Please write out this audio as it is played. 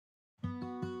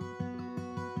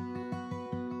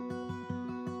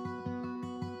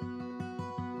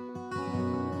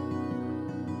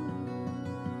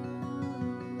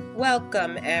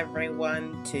Welcome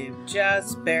everyone to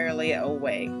Just Barely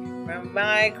Awake, where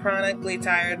my chronically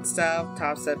tired self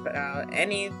talks about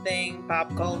anything pop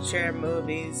culture,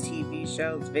 movies, TV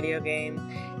shows, video games,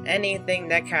 anything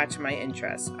that catch my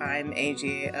interest. I'm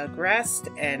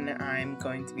aj-agreste, and I'm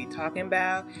going to be talking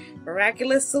about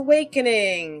Miraculous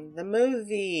Awakening, the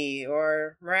movie,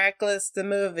 or Miraculous the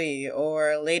movie,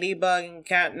 or Ladybug and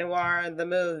Cat Noir the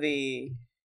movie,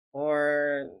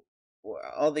 or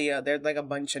all the there's like a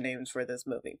bunch of names for this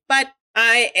movie. But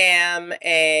I am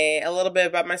a little bit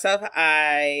about myself.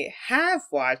 I have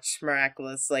watched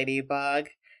Miraculous Ladybug.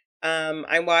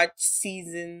 I watched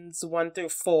seasons 1 through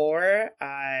 4.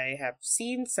 I have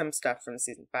seen some stuff from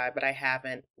season 5, but I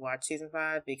haven't watched season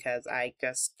 5 because I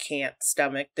just can't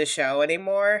stomach the show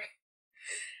anymore.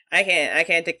 I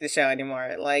can't take the show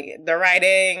anymore. Like, the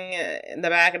writing, the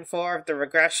back and forth, the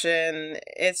regression,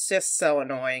 it's just so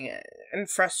annoying and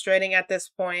frustrating at this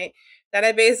point that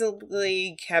I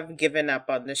basically have given up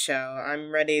on the show.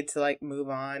 I'm ready to, like, move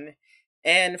on.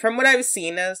 And from what I've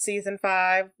seen of season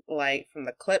 5, like, from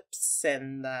the clips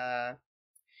and the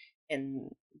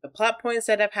plot points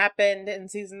that have happened in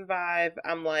season 5,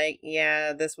 I'm like,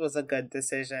 yeah, this was a good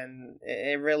decision.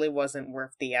 It really wasn't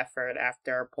worth the effort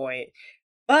after a point.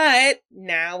 But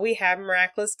now we have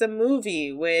Miraculous the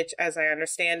movie, which, as I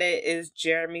understand it, is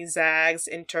Jeremy Zag's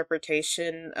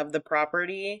interpretation of the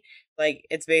property. Like,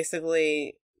 it's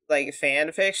basically like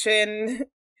fan fiction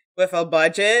with a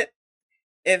budget.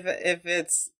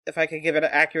 If I could give it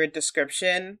an accurate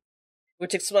description,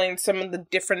 which explains some of the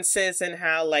differences in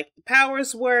how like the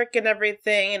powers work and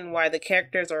everything, and why the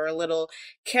characters are a little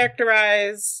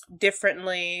characterized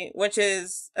differently, which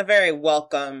is a very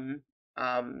welcome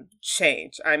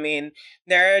change. I mean,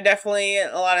 there are definitely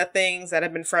a lot of things that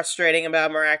have been frustrating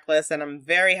about Miraculous, and I'm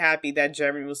very happy that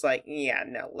Jeremy was like, yeah,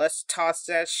 no, let's toss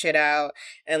that shit out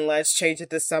and let's change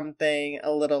it to something a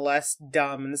little less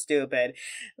dumb and stupid.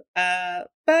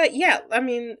 But yeah, I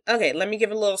mean, okay, let me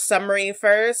give a little summary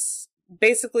first.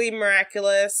 Basically,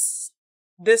 Miraculous,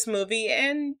 this movie,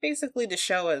 and basically the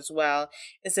show as well,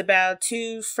 is about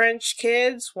two French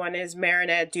kids. One is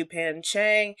Marinette Dupin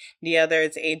Chang, the other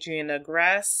is Adrian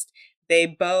Agreste. They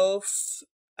both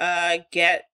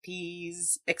get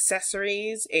these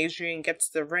accessories. Adrian gets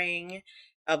the ring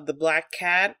of the black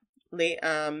cat.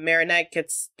 Marinette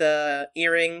gets the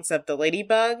earrings of the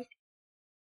ladybug.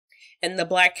 And the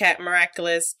black cat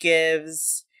Miraculous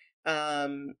gives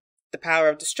the power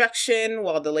of destruction,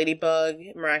 while the ladybug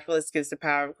Miraculous gives the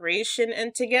power of creation,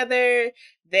 and together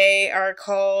they are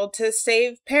called to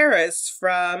save Paris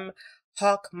from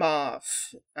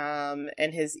Hawkmoth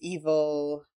and his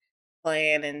evil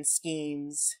plan and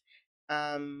schemes.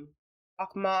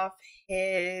 Hawkmoth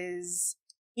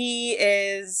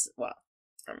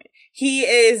he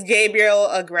is Gabriel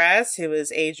Agreste, who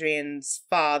is Adrian's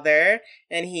father,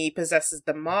 and he possesses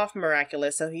the moth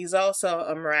Miraculous, so he's also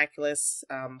a Miraculous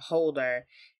holder.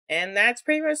 And that's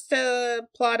pretty much the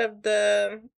plot of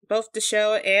both the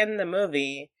show and the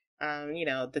movie.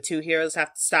 The two heroes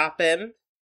have to stop him,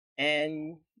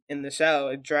 and in the show,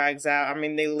 it drags out. I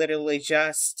mean, they literally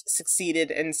just succeeded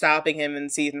in stopping him in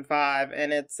season 5,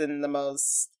 and it's in the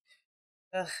most...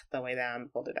 the way that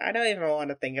unfolded. I don't even want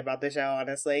to think about the show,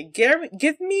 honestly.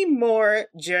 Give me more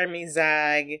Jeremy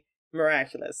Zag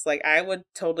Miraculous. Like, I would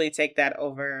totally take that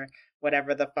over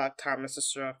whatever the fuck Thomas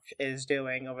Stroke is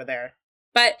doing over there.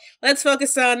 But let's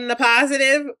focus on the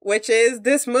positive, which is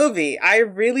this movie. I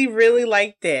really, really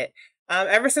liked it.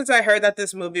 Ever since I heard that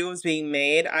this movie was being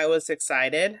made, I was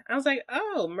excited. I was like,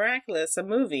 oh, Miraculous, a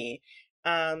movie.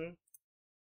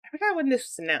 I forgot when this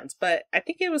was announced, but I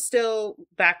think it was still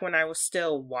back when I was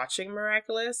still watching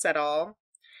Miraculous at all.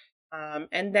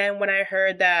 And then when I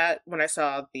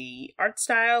saw the art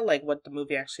style, like what the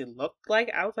movie actually looked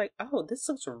like, I was like, oh, this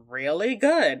looks really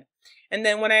good. And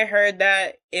then when I heard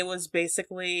that it was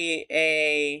basically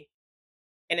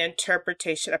an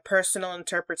interpretation, a personal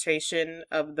interpretation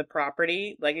of the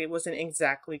property, like it wasn't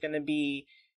exactly going to be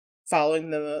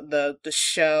following the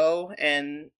show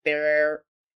and their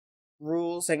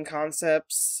rules and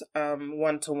concepts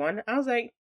 1-to-1, I was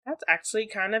like, that's actually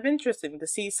kind of interesting to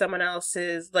see someone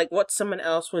else's, like what someone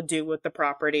else would do with the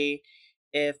property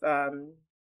if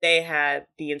they had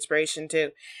the inspiration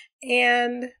too.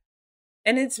 And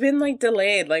it's been like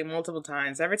delayed like multiple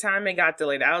times. Every time it got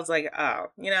delayed, I was like, oh,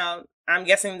 I'm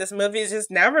guessing this movie is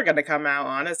just never gonna come out,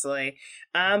 honestly.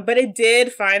 But it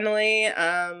did finally.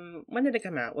 When did it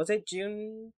come out? Was it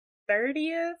June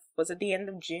 30th? Was it the end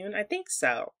of June? I think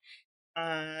so.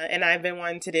 And I've been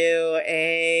wanting to do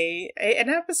an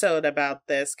episode about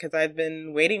this because I've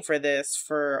been waiting for this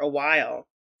for a while.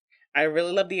 I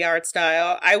really love the art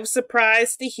style. I was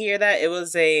surprised to hear that it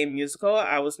was a musical.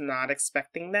 I was not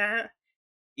expecting that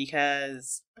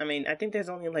because I mean, I think there's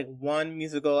only like one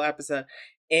musical episode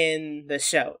in the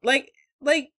show. Like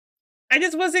I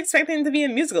just wasn't expecting it to be a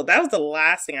musical. That was the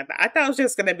last thing I thought. I thought it was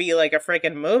just gonna be like a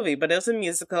freaking movie, but it was a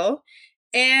musical.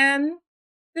 And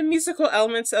the musical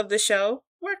elements of the show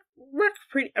work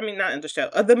pretty. I mean, not in the show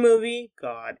of the movie.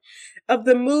 God, of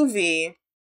the movie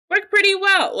work pretty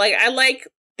well. Like I like.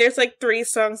 There's like three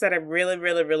songs that I really,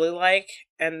 really, really like,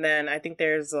 and then I think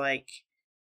there's like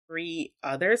three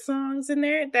other songs in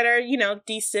there that are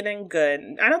decent and good.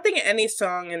 I don't think any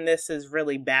song in this is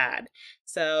really bad,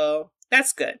 so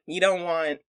that's good. You don't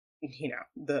want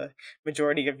the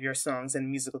majority of your songs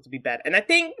in musical to be bad. And I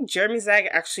think Jeremy Zag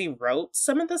actually wrote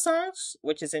some of the songs,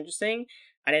 which is interesting.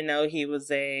 I didn't know he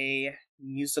was a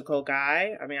musical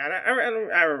guy. I mean, I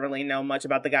don't really know much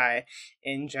about the guy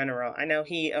in general. I know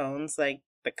he owns like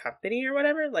the company or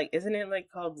whatever. Like, isn't it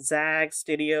like called Zag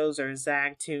Studios or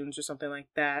Zag Tunes or something like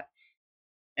that?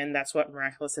 And that's what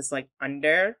Miraculous is like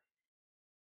under.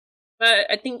 But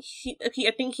I think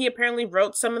he apparently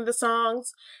wrote some of the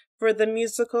songs for the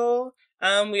musical.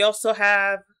 We also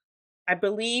have, I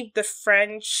believe, the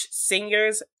French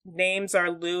singers' names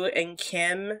are Lou and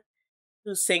Kim,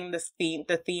 who sing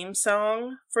the theme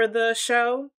song for the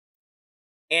show,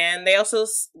 and they also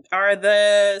are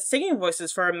the singing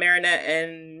voices for Marinette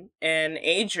and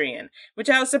Adrian, which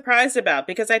I was surprised about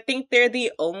because I think they're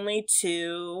the only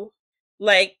two,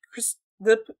 like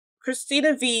the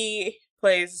Christina V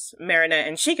plays Marinette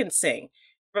and she can sing.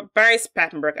 But Bryce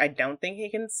Papenbrook, I don't think he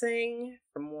can sing,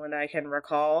 from what I can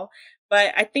recall.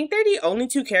 But I think they're the only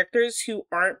two characters who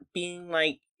aren't being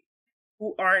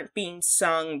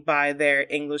sung by their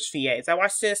English VAs. I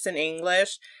watched this in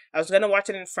English. I was gonna watch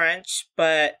it in French,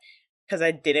 but because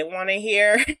I didn't want to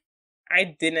hear,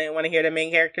 I didn't want to hear the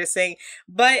main character sing.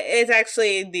 But it's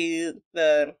actually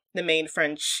the main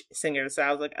French singer, so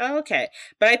I was like, oh, okay.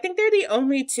 But I think they're the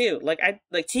only two. Like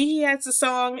Tiki has a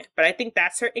song, but I think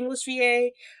that's her English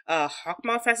VA.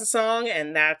 Hawkmoth has a song,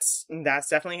 and that's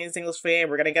definitely his English VA.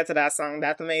 We're gonna get to that song.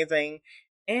 That's amazing.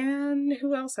 And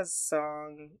who else has a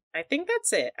song? I think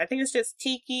that's it. I think it's just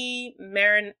Tiki,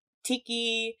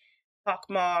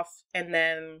 Hawkmoth, and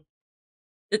then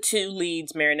the two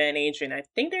leads, Marinette and Adrian. I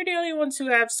think they're the only ones who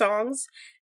have songs.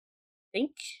 I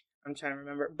think. I'm trying to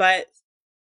remember. But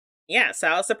yeah, so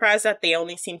I was surprised that they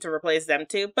only seem to replace them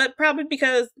two, but probably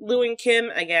because Lou and Kim,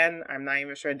 again, I'm not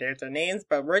even sure there's their names,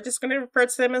 but we're just gonna refer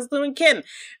to them as Lou and Kim.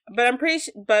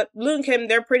 But Lou and Kim,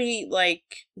 they're pretty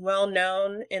like well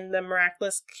known in the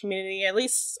Miraculous community, at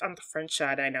least on the French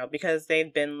side, I know, because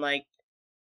they've been like,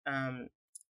 um,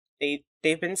 they've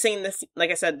been singing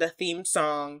like I said, the theme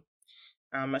song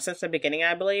since the beginning,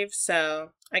 I believe. So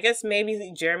I guess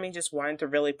maybe Jeremy just wanted to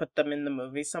really put them in the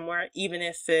movie somewhere, even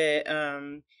if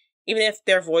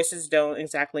their voices don't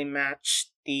exactly match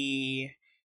the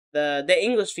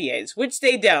English VAs, which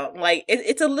they don't. Like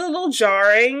it's a little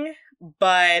jarring,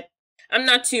 but I'm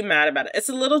not too mad about it. It's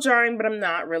a little jarring, but I'm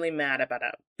not really mad about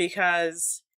it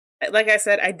because, like I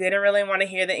said, I didn't really want to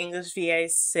hear the English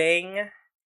VAs sing.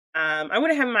 I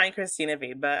would have mind Christina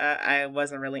V, but I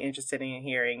wasn't really interested in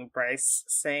hearing Bryce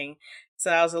sing,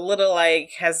 so I was a little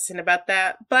like hesitant about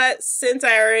that. But since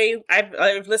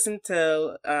I've listened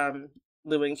to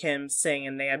Lou and Kim sing,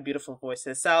 and they have beautiful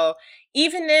voices, so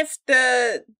even if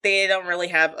they don't really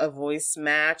have a voice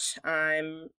match,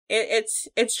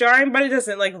 it's jarring, but it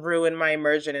doesn't like ruin my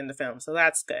immersion in the film, so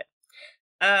that's good.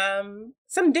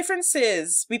 Some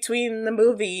differences between the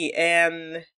movie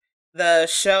and the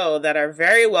show that are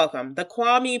very welcome. The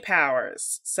Kwame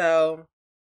powers. So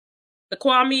the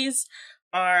Kwames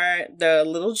are the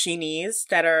little genies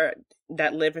that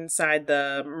live inside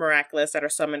the Miraculous, that are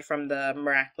summoned from the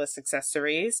Miraculous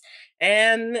accessories.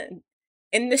 And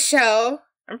in the show,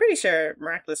 I'm pretty sure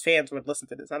Miraculous fans would listen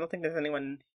to this. I don't think there's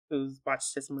anyone who's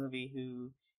watched this movie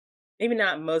who, maybe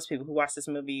not most people who watch this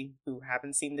movie who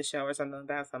haven't seen the show or something like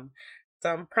that. So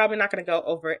I'm probably not going to go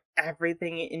over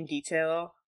everything in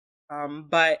detail.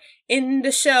 But in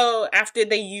the show, after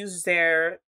they use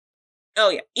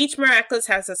each Miraculous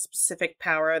has a specific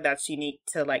power that's unique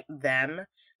to like them.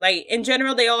 Like in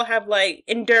general, they all have like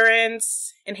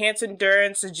endurance, enhanced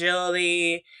endurance,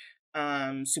 agility,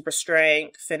 super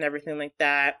strength, and everything like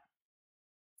that.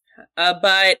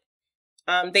 But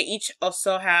they each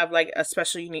also have like a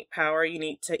special unique power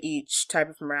unique to each type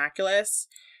of Miraculous.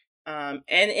 And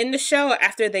in the show,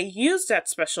 after they use that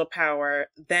special power,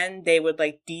 then they would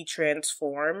like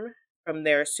de-transform from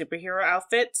their superhero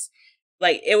outfits.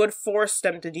 Like it would force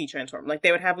them to de-transform. Like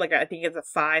they would have like I think it's a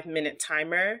 5-minute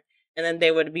timer and then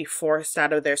they would be forced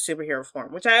out of their superhero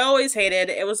form, which I always hated.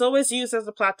 It was always used as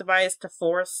a plot device to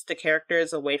force the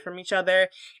characters away from each other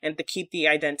and to keep the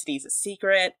identities a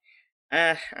secret.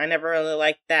 I never really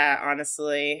liked that,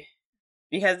 honestly,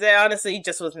 because it honestly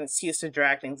just was an excuse to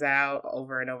drag things out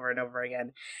over and over and over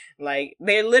again. Like,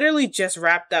 they literally just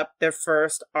wrapped up their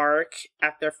first arc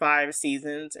after 5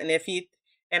 seasons,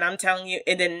 and I'm telling you,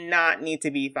 it did not need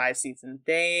to be 5 seasons.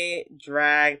 They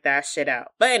dragged that shit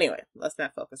out. But anyway, let's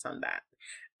not focus on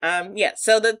that. Yeah,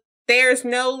 so there's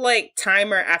no, like,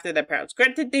 timer after the powers.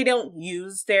 Granted, they don't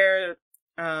use their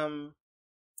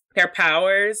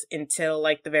powers until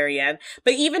like the very end.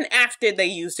 But even after they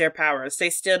use their powers,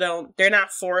 they're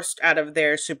not forced out of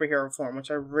their superhero form,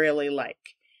 which I really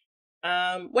like.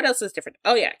 What else is different?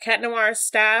 Oh yeah, Cat Noir's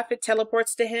staff, it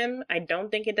teleports to him. I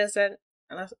don't think it does that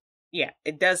yeah,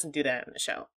 it doesn't do that in the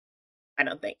show. I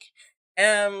don't think.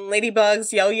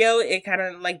 Ladybug's yo-yo, it kind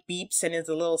of like beeps and is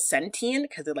a little sentient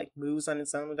because it like moves on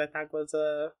its own, which I thought was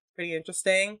pretty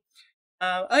interesting.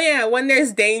 Oh yeah, when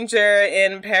there's danger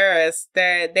in Paris,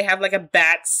 they have like a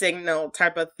bat signal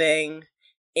type of thing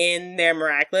in their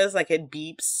Miraculous, like it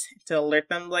beeps to alert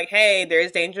them, like, hey,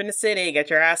 there's danger in the city,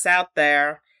 get your ass out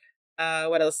there.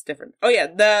 What else is different? Oh yeah,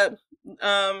 the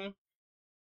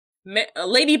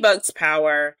Ladybug's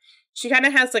power, she kind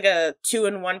of has like a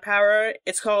 2-in-1 power.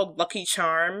 It's called Lucky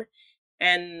Charm,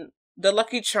 and the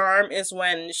Lucky Charm is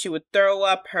when she would throw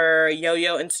up her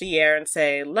yo-yo into the air and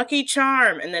say, Lucky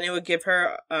Charm! And then it would give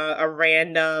her a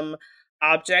random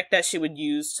object that she would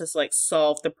use to, like,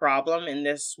 solve the problem in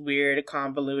this weird,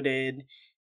 convoluted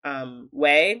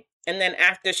way. And then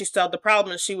after she solved the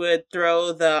problem, she would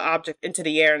throw the object into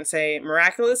the air and say,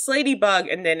 Miraculous Ladybug!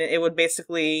 And then it would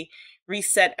basically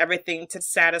reset everything to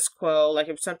status quo. Like,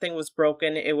 if something was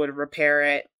broken, it would repair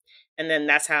it. And then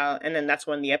that's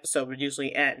when the episode would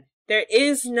usually end. There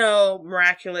is no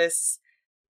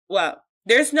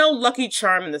there's no Lucky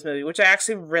Charm in this movie, which I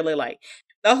actually really like.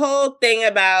 The whole thing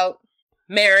about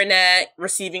Marinette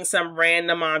receiving some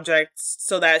random objects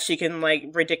so that she can, like,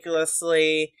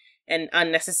 ridiculously and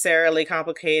unnecessarily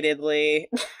complicatedly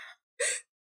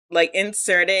like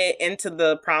insert it into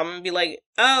the problem and be like,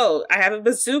 oh, I have a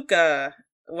bazooka.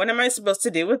 What am I supposed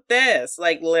to do with this?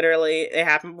 Like, literally, it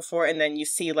happened before, and then you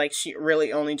see, like, she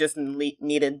really only just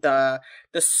needed the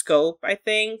scope, I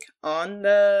think, on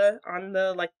the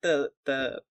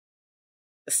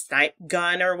snipe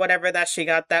gun or whatever that she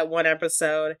got that one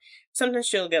episode. Sometimes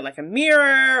she'll get, like, a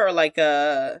mirror or, like,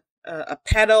 a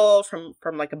pedal from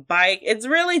like a bike. It's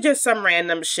really just some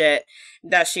random shit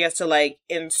that she has to like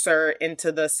insert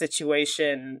into the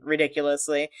situation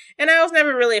ridiculously. And I was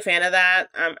never really a fan of that.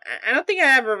 I don't think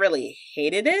I ever really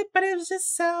hated it, but it was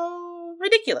just so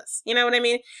ridiculous. You know what I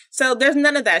mean? So there's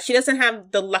none of that. She doesn't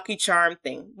have the Lucky Charm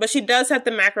thing, but she does have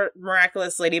the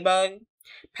Miraculous Ladybug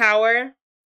power.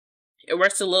 It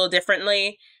works a little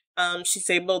differently. She's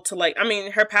able to, like, I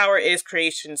mean, her power is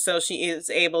creation, so she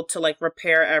is able to, like,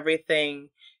 repair everything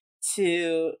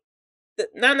to,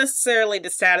 not necessarily the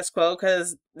status quo,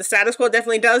 because the status quo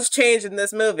definitely does change in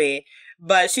this movie,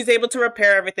 but she's able to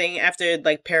repair everything after,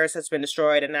 like, Paris has been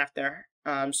destroyed, and after,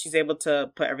 she's able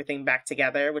to put everything back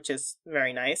together, which is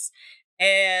very nice.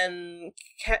 And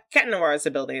Cat Noir's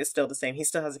ability is still the same. He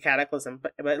still has a cataclysm,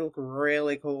 but it looked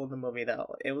really cool in the movie,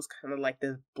 though. It was kind of like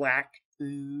this black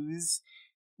ooze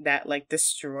that, like,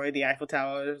 destroyed the Eiffel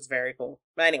Tower. It was very cool.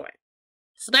 But anyway,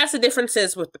 so that's the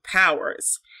differences with the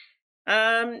powers.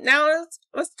 Now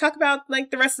let's talk about,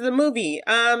 like, the rest of the movie.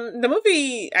 The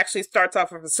movie actually starts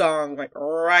off with a song, like,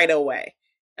 right away.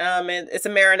 It's a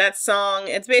Marinette song.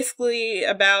 It's basically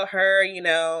about her, you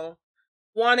know,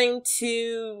 wanting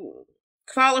to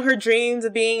follow her dreams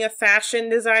of being a fashion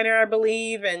designer, I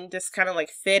believe, and just kind of,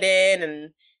 like, fit in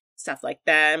and stuff like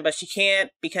that. But she can't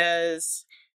because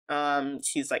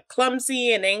she's, like,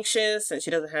 clumsy and anxious, and she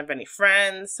doesn't have any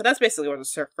friends. So that's basically what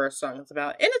the first song is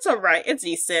about. And it's alright. It's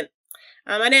decent.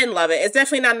 I didn't love it. It's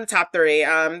definitely not in the top 3.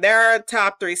 There are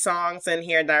top 3 songs in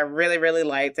here that I really, really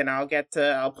liked, and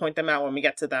I'll point them out when we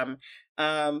get to them.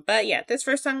 But yeah, this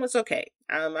first song was okay.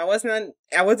 I wasn't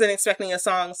expecting a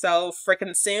song so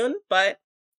freaking soon, but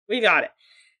we got it.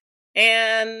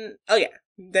 And, oh yeah.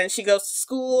 Then she goes to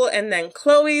school, and then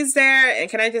Chloe's there, and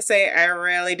can I just say, I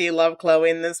really do love Chloe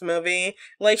in this movie.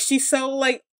 Like, she's so,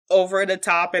 like, over the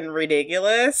top and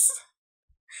ridiculous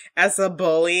as a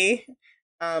bully.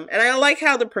 And I like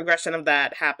how the progression of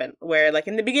that happened, where, like,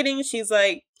 in the beginning, she's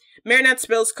like, Marinette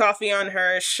spills coffee on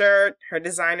her shirt, her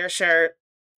designer shirt,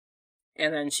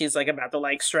 and then she's, like, about to,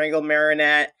 like, strangle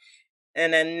Marinette,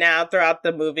 and then now throughout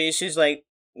the movie, she's, like,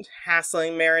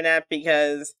 hassling Marinette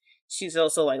because she's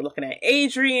also like looking at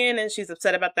Adrian, and she's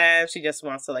upset about that. She just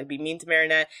wants to like be mean to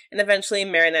Marinette, and eventually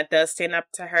Marinette does stand up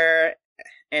to her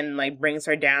and like brings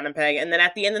her down a peg. And then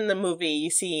at the end of the movie, you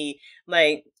see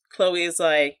like Chloe's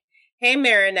like, "Hey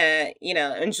Marinette, you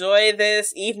know, enjoy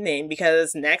this evening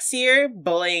because next year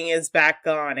bullying is back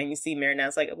on." And you see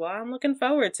Marinette's like, "Well, I'm looking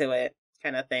forward to it,"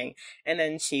 kind of thing. And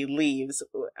then she leaves.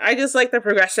 I just like the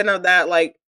progression of that.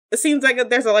 Like, it seems like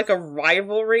there's like a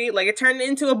rivalry. Like, it turned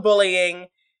into a bullying,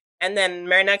 and then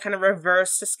Marinette kind of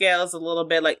reversed the scales a little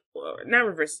bit, like, not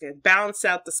reverse scales, balanced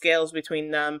out the scales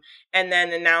between them. And then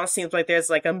it now seems like there's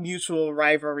like a mutual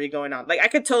rivalry going on. Like, I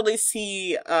could totally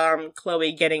see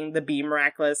Chloe getting the B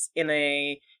Miraculous in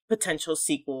a potential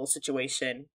sequel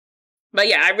situation. But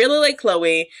yeah, I really like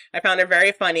Chloe. I found her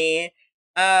very funny.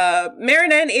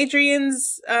 Marinette and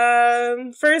Adrian's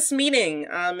first meeting.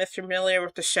 If you're familiar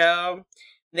with the show,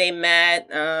 they met.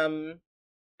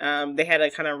 They had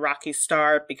a kind of rocky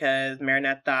start because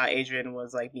Marinette thought Adrian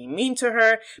was like being mean to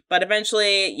her. But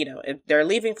eventually, you know, they're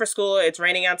leaving for school. It's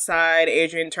raining outside.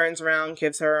 Adrian turns around,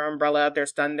 gives her an umbrella.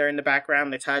 There's thunder in the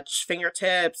background. They touch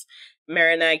fingertips.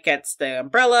 Marinette gets the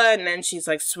umbrella, and then she's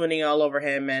like swooning all over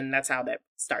him, and that's how that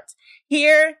starts.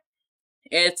 Here,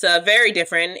 it's very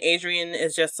different. Adrian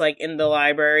is just like in the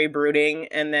library brooding,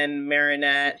 and then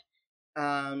Marinette,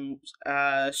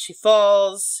 she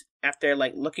falls after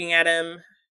like looking at him.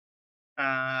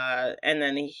 And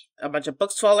then a bunch of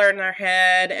books fall in her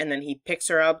head, and then he picks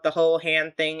her up. The whole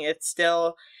hand thing, it's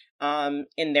still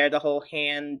in there, the whole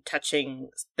hand touching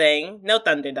thing. No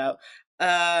thunder though.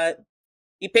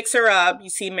 He picks her up. You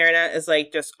see Marinette is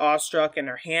like just awestruck, and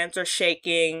her hands are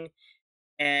shaking.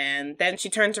 And then she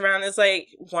turns around and is like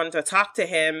wanting to talk to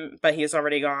him, but he's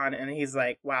already gone, and he's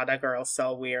like, "Wow, that girl's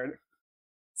so weird."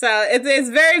 So it's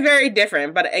very, very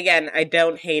different. But again, I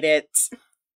don't hate it.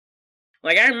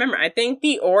 Like, I remember, I think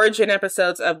the origin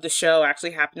episodes of the show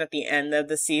actually happened at the end of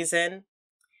the season.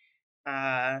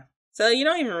 So you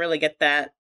don't even really get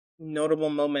that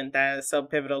notable moment that is so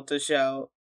pivotal to the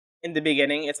show in the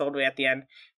beginning. It's all the way at the end.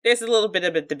 There's a little bit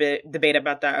of a debate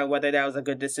about that, or whether that was a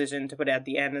good decision to put it at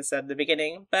the end instead of the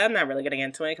beginning. But I'm not really getting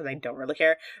into it because I don't really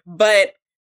care. But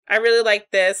I really like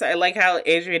this. I like how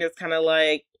Adrian is kind of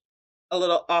like a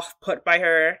little off-put by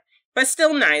her. But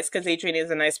still nice, because Adrian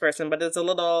is a nice person, but it's a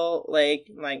little, like,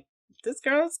 this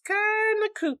girl's kind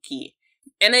of kooky.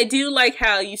 And I do like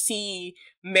how you see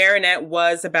Marinette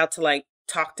was about to, like,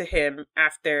 talk to him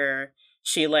after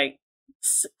she, like,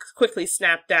 quickly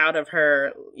snapped out of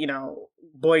her, you know,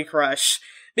 boy crush.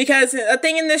 Because a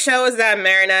thing in the show is that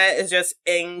Marinette is just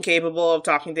incapable of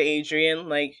talking to Adrian,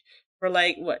 like, for,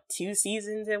 like, what, 2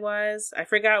 seasons it was? I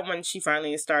forgot when she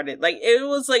finally started. Like, it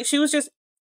was, like, she was just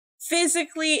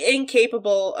physically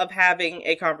incapable of having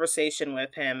a conversation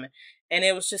with him, and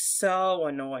it was just so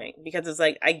annoying because it's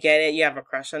like, I get it, you have a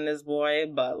crush on this boy,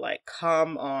 but like,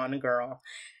 come on, girl.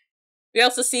 We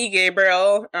also see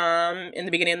Gabriel in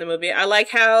the beginning of the movie. I like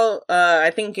how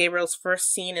I think Gabriel's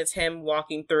first scene is him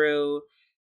walking through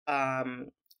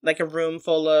like a room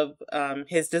full of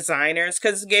his designers,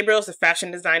 because Gabriel's a fashion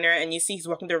designer, and you see he's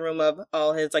walking through a room of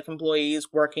all his like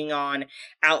employees working on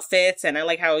outfits. And I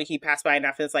like how he passed by an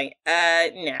outfit, like,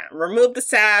 nah, remove the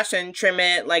sash and trim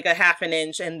it like a half an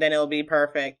inch, and then it'll be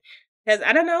perfect. Because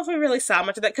I don't know if we really saw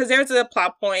much of that, because there's a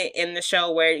plot point in the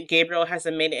show where Gabriel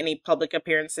hasn't made any public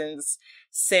appearances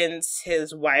since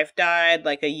his wife died,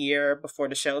 like a year before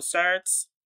the show starts.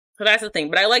 So that's the thing.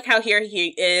 But I like how here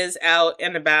he is out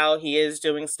and about. He is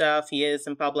doing stuff. He is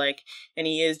in public. And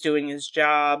he is doing his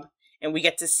job. And we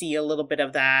get to see a little bit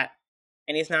of that.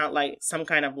 And he's not like some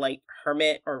kind of like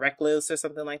hermit or recluse or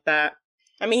something like that.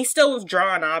 I mean, he's still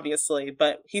withdrawn, obviously.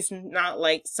 But he's not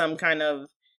like some kind of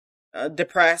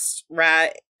depressed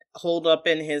rat holed up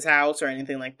in his house or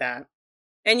anything like that.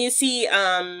 And you see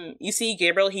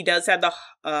Gabriel, he does have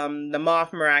the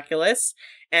Moth Miraculous,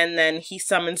 and then he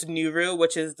summons Nuru,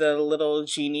 which is the little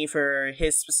genie for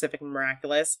his specific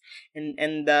Miraculous.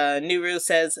 And the Nuru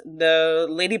says the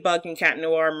Ladybug and Cat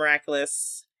Noir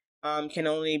Miraculous can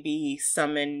only be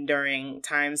summoned during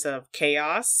times of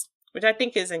chaos, which I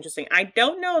think is interesting. I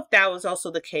don't know if that was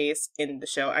also the case in the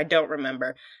show. I don't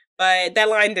remember. But that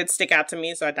line did stick out to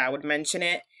me, so I thought I would mention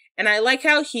it. And I like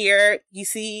how here,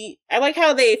 I like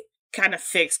how they kind of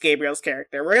fixed Gabriel's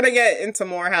character. We're going to get into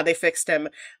more how they fixed him.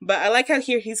 But I like how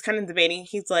here he's kind of debating.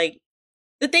 He's like,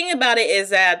 the thing about it is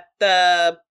that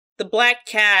the Black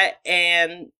Cat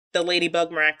and the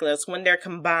Ladybug Miraculous, when they're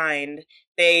combined,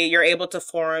 you're able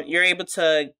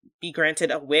to be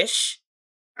granted a wish.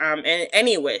 And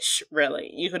any wish, really.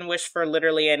 You can wish for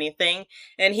literally anything.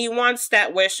 And he wants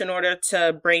that wish in order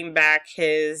to bring back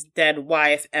his dead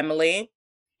wife, Emily.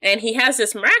 And he has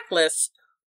this Miraculous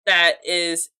that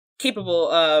is capable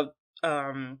of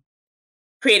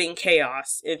creating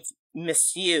chaos if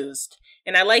misused.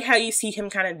 And I like how you see him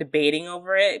kind of debating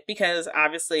over it, because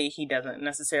obviously he doesn't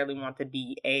necessarily want to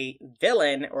be a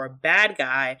villain or a bad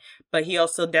guy, but he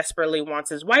also desperately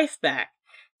wants his wife back.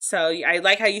 So I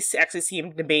like how you actually see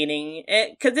him debating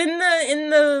it, because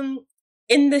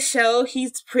in the show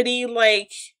he's pretty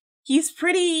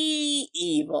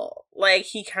evil. Like,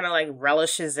 he kind of like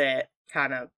relishes it,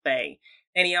 kind of thing.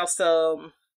 And he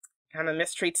also kind of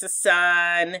mistreats his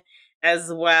son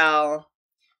as well.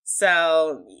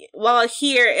 So, well,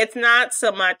 here it's not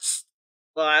so much.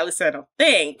 Well, at least I don't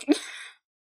think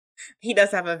he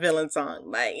does have a villain song,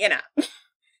 but you know,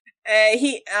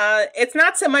 it's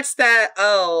not so much that,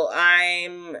 oh,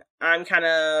 I'm kind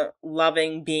of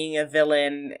loving being a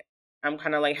villain. I'm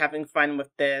kind of like having fun with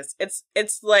this.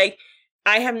 It's like,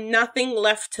 I have nothing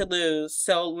left to lose,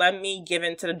 so let me give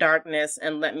into the darkness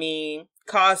and let me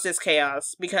cause this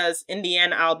chaos, because in the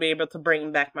end I'll be able to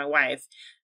bring back my wife.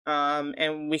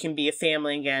 And we can be a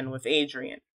family again with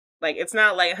Adrian. Like, it's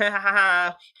not like, ha ha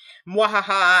ha, mwahaha,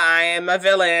 I am a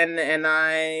villain, and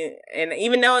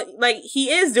even though, like, he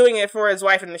is doing it for his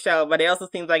wife in the show, but it also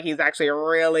seems like he's actually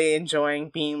really enjoying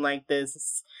being, like,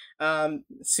 this,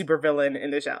 super villain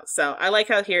in the show. So, I like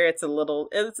how here it's a little,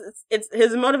 it's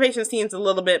his motivation seems a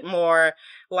little bit more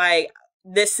like,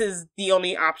 this is the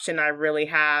only option I really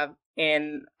have,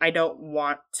 and I don't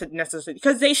want to necessarily,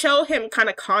 because they show him kind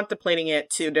of contemplating it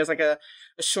too. There's like a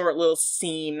short little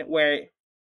scene where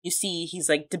you see he's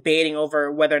like debating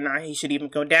over whether or not he should even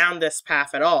go down this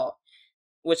path at all,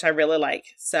 which I really like.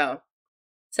 So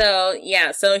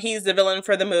yeah, so he's the villain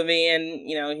for the movie, and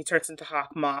you know, he turns into Hawk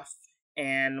Moth,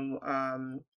 and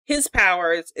his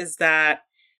powers is that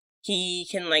he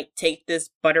can like take this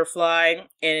butterfly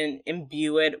and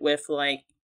imbue it with like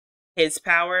his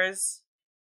powers,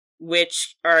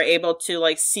 which are able to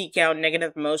like seek out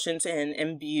negative emotions and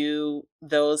imbue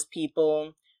those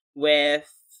people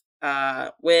with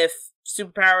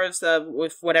superpowers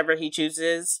with whatever he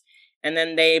chooses, and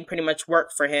then they pretty much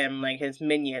work for him, like his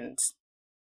minions.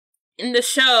 In the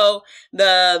show,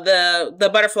 the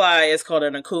butterfly is called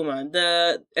an Akuma.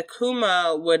 The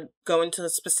Akuma would go into a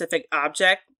specific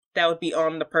object that would be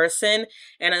on the person,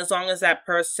 and as long as that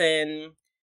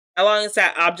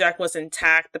object was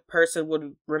intact, the person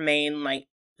would remain like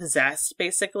possessed,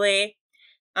 basically.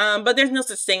 But there's no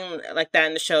such thing like that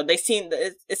in the show. It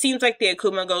seems like the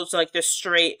Akuma goes like just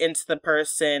straight into the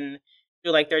person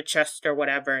through like their chest or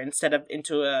whatever, instead of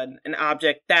into an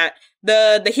object that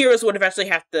the heroes would eventually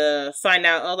have to find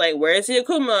out, oh, like, where is the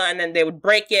Akuma? And then they would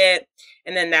break it,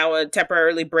 and then that would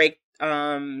temporarily break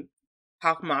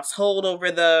Hawkmoth's hold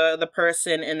over the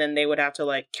person, and then they would have to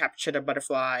like capture the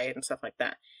butterfly and stuff like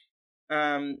that.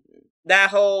 That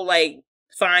whole like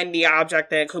find the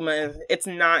object that Akuma is, it's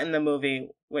not in the movie,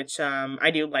 which I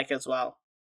do like as well.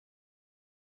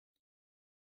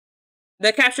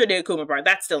 The capture the Akuma part,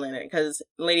 that's still in it, because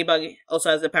Ladybug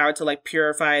also has the power to like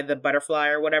purify the butterfly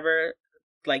or whatever,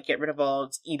 like get rid of all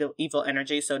its evil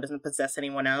energy so it doesn't possess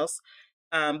anyone else.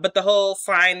 But the whole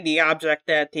find the object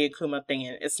that the Akuma thing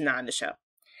it's not in the show.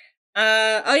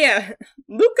 Oh yeah,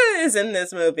 Luca is in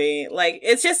this movie. Like,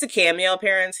 it's just a cameo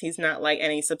appearance. He's not like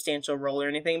any substantial role or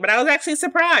anything, but I was actually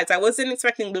surprised. I wasn't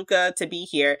expecting Luca to be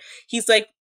here. He's like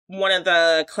one of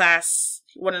the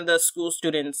school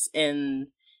students in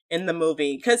the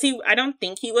movie, because I don't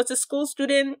think he was a school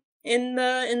student in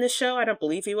the show. I don't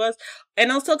believe he was.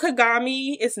 And also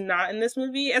Kagami is not in this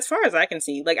movie, as far as I can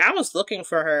see. Like, I was looking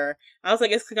for her. I was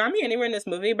like, is Kagami anywhere in this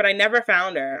movie? But I never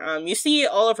found her. You see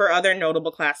all of her other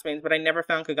notable classmates, but I never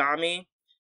found Kagami.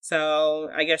 So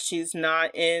I guess she's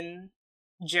not in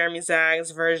Jeremy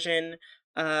Zag's version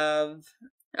of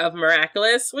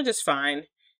Miraculous, which is fine.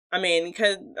 I mean,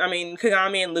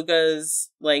 Kagami and Luca's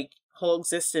like whole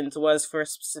existence was for a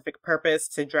specific purpose,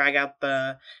 to drag out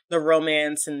the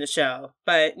romance in the show.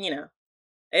 But, you know,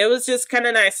 it was just kind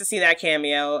of nice to see that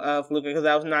cameo of Luca, because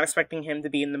I was not expecting him to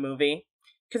be in the movie.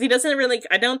 Because he doesn't really,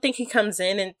 I don't think he comes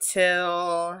in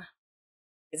until,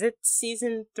 is it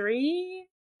season 3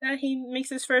 that he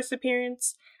makes his first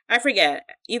appearance? I forget.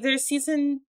 Either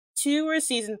season 2 or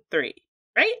season 3,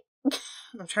 right?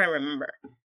 I'm trying to remember.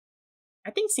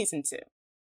 I think season 2.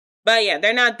 But yeah,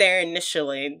 they're not there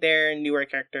initially. They're newer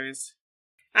characters.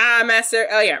 Master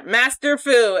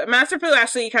Fu. Master Fu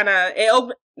actually kind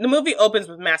of, the movie opens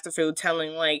with Master Fu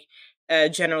telling like a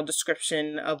general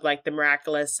description of like the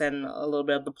Miraculous and a little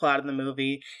bit of the plot of the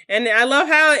movie. And I love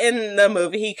how in the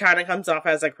movie he kind of comes off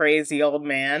as a crazy old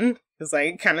man. He's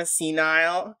like kind of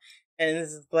senile. and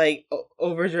is like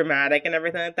over dramatic and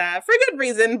everything like that for good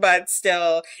reason, but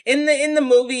still in the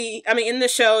movie, I mean in the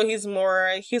show, he's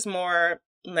more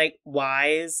like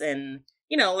wise and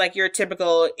like your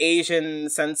typical Asian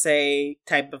sensei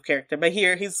type of character. But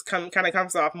here he's kind of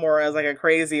comes off more as like a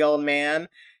crazy old man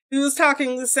who's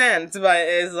talking sense, but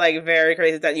is like very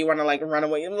crazy that you want to like run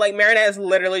away. Like Marinette is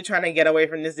literally trying to get away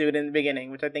from this dude in the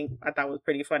beginning, which I thought was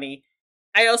pretty funny.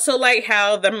 I also like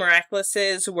how the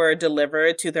Miraculouses were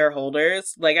delivered to their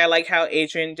holders. Like I like how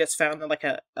Adrian just found like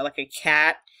a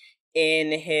cat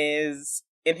in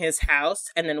his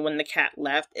house, and then when the cat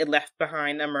left, it left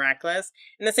behind a Miraculous.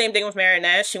 And the same thing with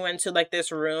Marinette. She went to like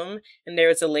this room, and there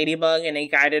was a ladybug, and they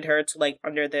guided her to like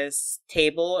under this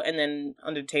table, and then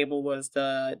under the table was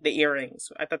the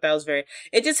earrings. I thought that was very.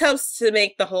 It just helps to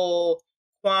make the whole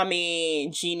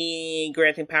Kwame genie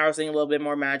granting powers thing a little bit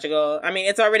more magical. I mean,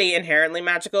 it's already inherently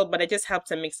magical, but it just helps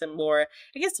to make it more,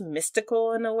 I guess,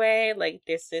 mystical in a way. Like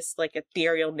there's this like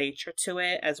ethereal nature to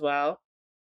it as well.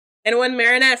 And when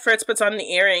Marinette first puts on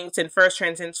the earrings and first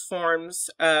transforms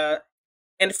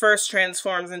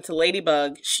into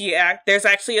Ladybug, there's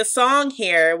actually a song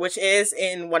here, which is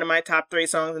in one of my top 3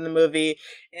 songs in the movie.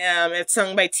 It's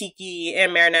sung by Tiki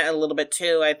and Marinette a little bit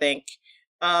too, I think.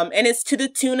 And it's to the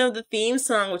tune of the theme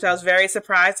song, which I was very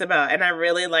surprised about, and I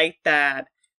really like that.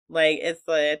 Like it's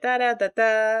like da da da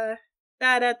da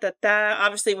da da da da.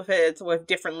 Obviously, with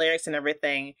different lyrics and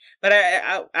everything. But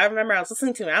I remember I was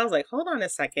listening to it, and I was like, hold on a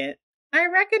second, I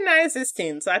recognize this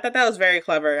tune. So I thought that was very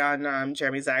clever on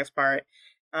Jeremy Zach's part.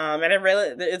 And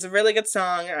it's a really good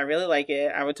song. I really like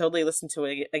it. I would totally listen to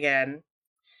it again.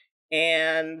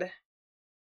 And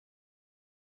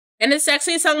it's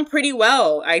actually sung pretty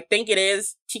well. I think it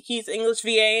is Tiki's English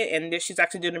VA, and she's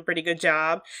actually doing a pretty good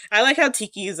job. I like how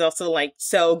Tiki is also like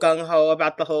so gung-ho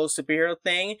about the whole superhero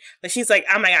thing. Like she's like,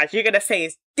 oh my gosh, you're gonna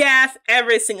face death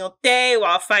every single day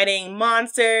while fighting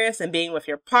monsters and being with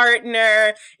your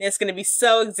partner. And it's gonna be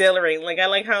so exhilarating. Like I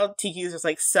like how Tiki's just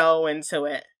like so into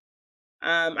it.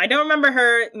 I don't remember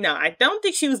her. No, I don't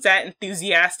think she was that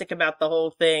enthusiastic about the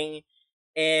whole thing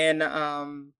in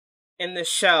the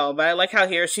show, but I like how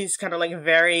here she's kind of like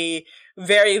very,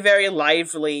 very, very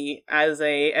lively as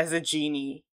a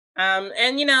genie.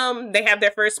 And they have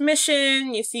their first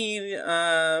mission. You see,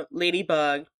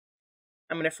 Ladybug.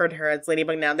 I'm gonna refer to her as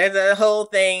Ladybug now. There's a whole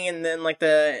thing in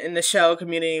the show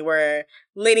community where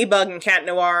Ladybug and Cat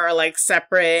Noir are like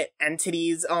separate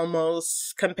entities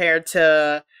almost compared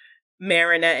to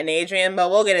Marinette and Adrian,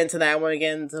 but we'll get into that when we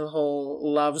get into the whole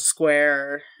love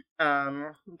square,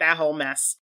 that whole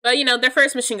mess. But, their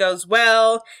first mission goes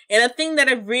well, and a thing that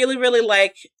I really, really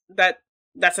like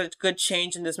that's a good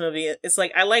change in this movie is,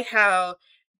 like, I like how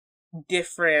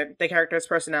different the characters'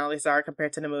 personalities are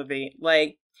compared to the movie.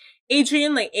 Like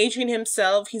Adrian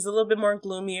himself, he's a little bit more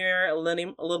gloomier, a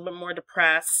little bit more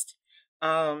depressed.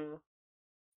 In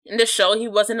the show, he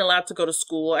wasn't allowed to go to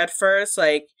school at first,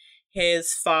 like,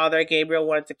 his father, Gabriel,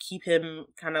 wanted to keep him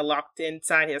kind of locked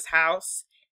inside his house.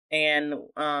 And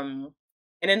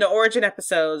in the origin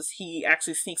episodes, he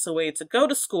actually sneaks away to go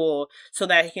to school so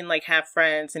that he can, like, have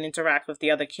friends and interact with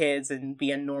the other kids and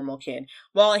be a normal kid.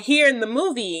 While here in the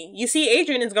movie, you see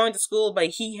Adrian is going to school, but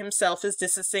he himself is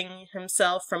distancing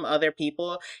himself from other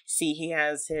people. See, he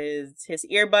has his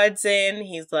earbuds in.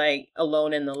 He's, like,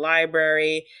 alone in the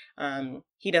library.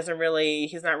 He's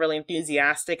not really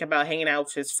enthusiastic about hanging out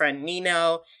with his friend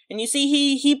Nino. And you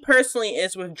see, he personally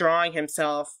is withdrawing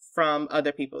himself from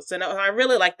other people. So no, I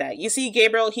really like that. You see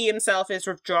Gabriel, he himself is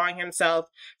withdrawing himself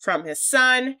from his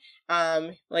son.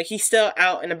 Like he's still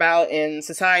out and about in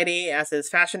society as his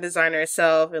fashion designer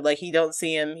self. Like you don't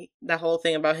see him, that whole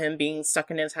thing about him being stuck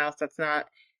in his house, that's not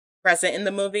present in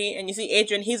the movie. And you see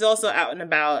Adrian, he's also out and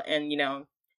about and,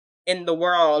 in the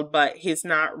world, but he's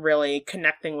not really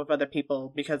connecting with other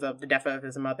people because of the death of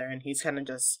his mother. And he's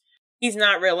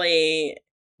not really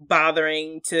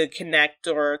bothering to connect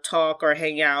or talk or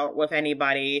hang out with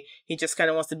anybody. He just kind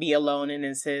of wants to be alone in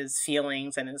his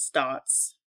feelings and his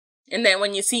thoughts. And then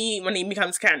when he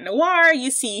becomes Cat Noir, you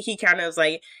see he kind of is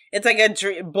like, it's like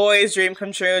a boy's dream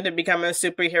come true to become a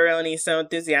superhero, and he's so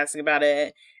enthusiastic about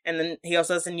it. And then he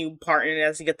also has a new partner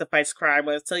as he gets to fight Scribe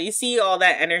with. So you see all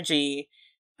that energy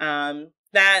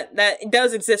that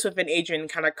does exist within Adrian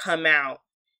kind of come out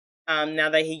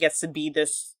now that he gets to be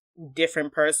this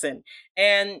different person.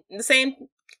 And the same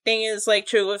thing is like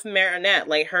true with Marinette.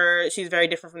 Like she's very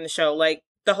different from the show. Like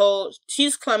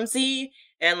she's clumsy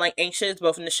and like anxious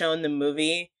both in the show and the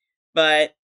movie.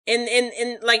 But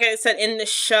in like I said, in the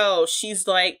show, she's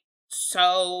like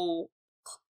so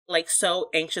like so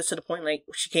anxious to the point like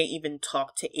she can't even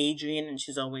talk to Adrian, and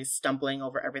she's always stumbling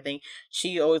over everything.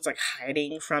 She always like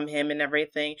hiding from him and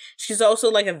everything. She's also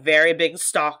like a very big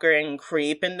stalker and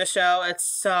creep in the show. It's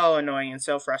so annoying and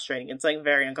so frustrating. It's like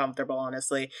very uncomfortable,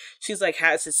 honestly. She's like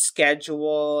has his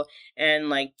schedule and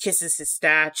like kisses his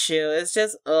statue. It's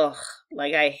just ugh.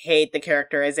 Like I hate the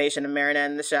characterization of Marinette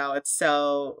in the show. It's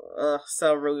so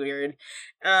weird.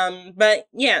 But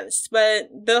yes, but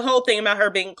the whole thing about her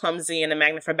being clumsy and a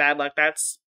magnet for bad luck,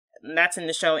 that's in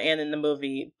the show and in the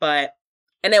movie. But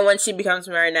and then when she becomes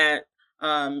Marinette,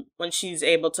 when she's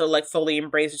able to like fully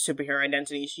embrace her superhero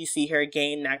identity, you see her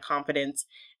gain that confidence.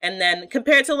 And then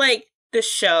compared to like the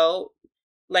show,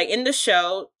 like in the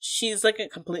show, she's like a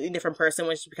completely different person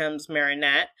when she becomes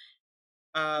Marinette.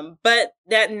 But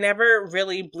that never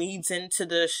really bleeds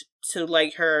into to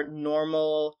like her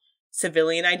normal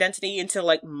civilian identity until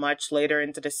like much later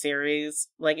into the series.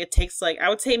 Like it takes like I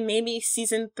would say maybe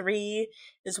season 3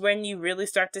 is when you really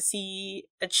start to see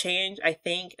a change. I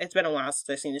think it's been a while since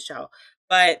I've seen the show,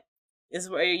 but is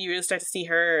where you really start to see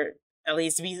her at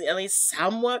least be at least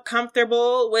somewhat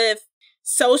comfortable with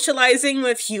socializing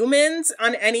with humans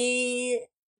on any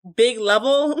big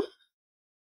level.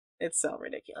 It's so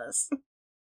ridiculous.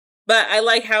 But I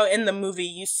like how in the movie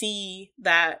you see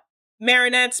that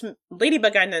Marinette's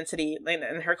Ladybug identity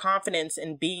and her confidence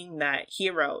in being that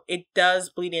hero, it does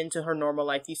bleed into her normal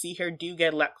life. You see her do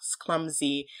get less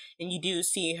clumsy, and you do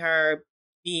see her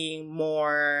being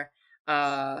more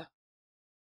confident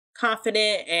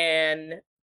and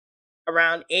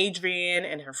around Adrian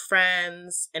and her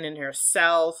friends and in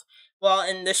herself. Well,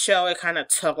 in the show, it kind of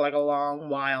took like a long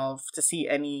while to see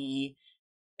any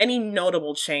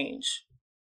notable change.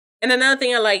 And another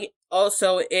thing I like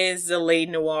also is the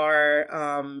Lady Noir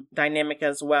dynamic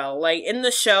as well. Like in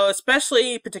the show,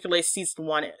 especially particularly season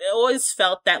 1, it always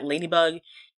felt that Ladybug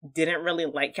didn't really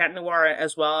like Cat Noir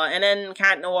as well. And then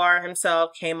Cat Noir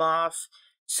himself came off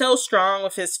so strong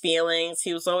with his feelings.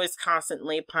 He was always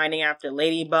constantly pining after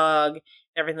Ladybug,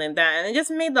 everything like that. And it just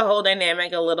made the whole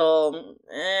dynamic a little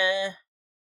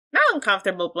not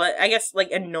uncomfortable, but I guess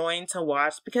like annoying to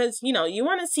watch, because, you know, you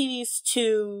want to see these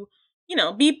two, you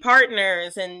know, be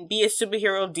partners and be a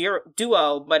superhero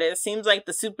duo, but it seems like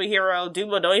the superhero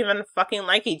duo don't even fucking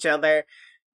like each other.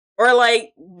 Or,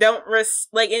 like,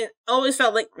 like, it always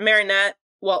felt like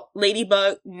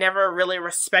Ladybug never really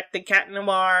respected Cat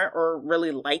Noir or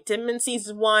really liked him in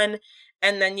season 1.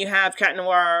 And then you have Cat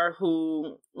Noir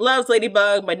who loves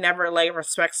Ladybug but never, like,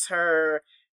 respects her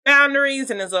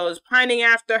boundaries and is always pining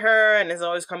after her and is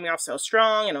always coming off so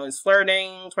strong and always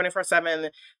flirting 24/7.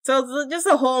 So it's just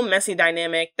a whole messy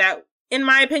dynamic that, in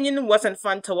my opinion, wasn't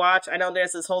fun to watch. I know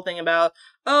there's this whole thing about,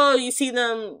 oh, you see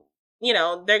them, you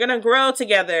know, they're gonna grow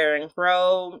together and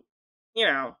grow, you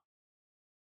know,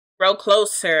 grow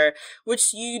closer,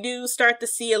 which you do start to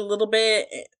see a little bit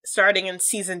starting in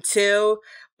season 2,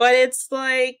 but it's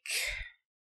like,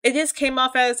 it just came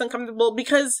off as uncomfortable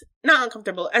because, not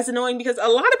uncomfortable, as annoying, because a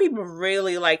lot of people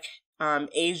really like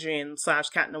Adrian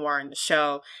 / Cat Noir in the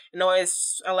show. And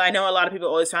I know a lot of people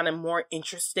always found him more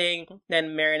interesting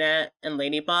than Marinette and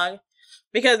Ladybug.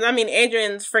 Because, I mean,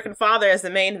 Adrian's freaking father is the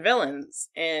main villains.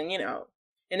 And, you know,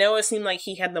 and it always seemed like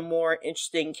he had the more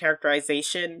interesting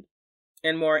characterization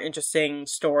and more interesting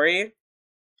story.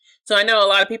 So I know a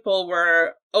lot of people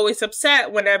were always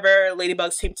upset whenever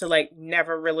Ladybug seemed to, like,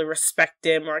 never really respect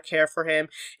him or care for him.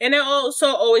 And it also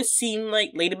always seemed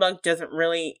like Ladybug doesn't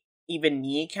really even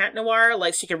need Cat Noir.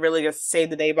 Like, she could really just save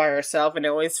the day by herself. And it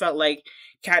always felt like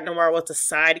Cat Noir was a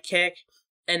sidekick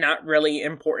and not really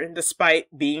important,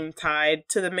 despite being tied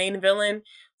to the main villain.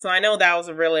 So I know that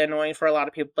was really annoying for a lot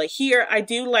of people. But here, I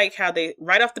do like how they,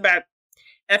 right off the bat,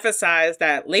 emphasize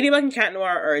that Ladybug and Cat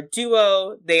Noir are a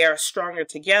duo. They are stronger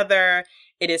together.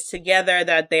 It is together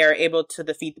that they are able to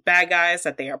defeat the bad guys,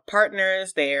 that they are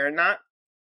partners. They are not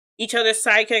each other's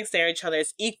sidekicks. They are each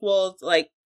other's equals. Like,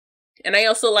 and I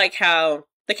also like how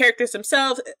the characters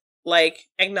themselves, like,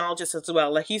 acknowledge this as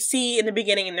well. Like, you see in the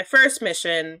beginning, in the first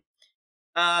mission,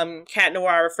 Cat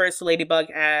Noir refers to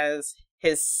Ladybug as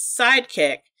his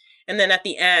sidekick. And then at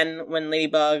the end, when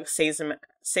Ladybug saves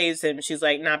him, she's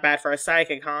like, not bad for a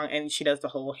sidekick, huh? And she does the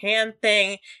whole hand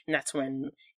thing. And that's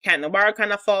when Cat Noir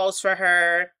kind of falls for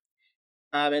her.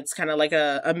 It's kind of like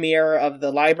a mirror of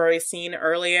the library scene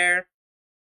earlier.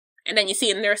 And then you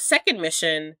see in their second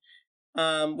mission,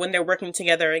 when they're working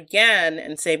together again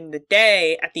and saving the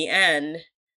day at the end,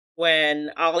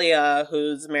 when Alia,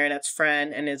 who's Marinette's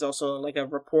friend and is also like a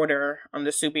reporter on the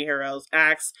superheroes,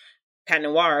 asks Cat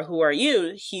Noir, who are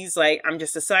you? He's like, I'm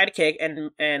just a sidekick.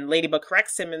 And Ladybug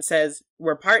corrects him and says,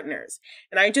 we're partners.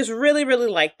 And I just really, really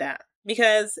like that.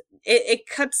 because it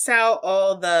cuts out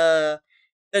all the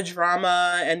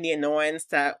drama and the annoyance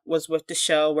that was with the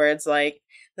show, where it's like,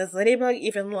 does Ladybug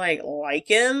even like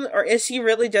him, or is she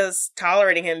really just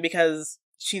tolerating him because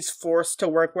she's forced to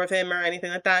work with him or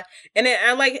anything like that? And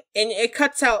and it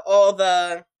cuts out all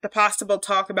the possible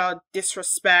talk about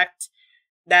disrespect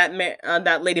that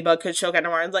Ladybug could show kind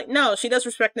of It's like, no, she does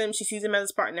respect him. She sees him as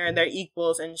his partner. They're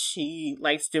equals, and she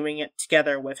likes doing it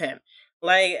together with him.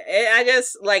 I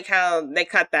just like how they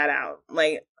cut that out,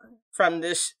 from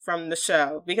the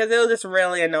show, because it was just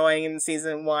really annoying in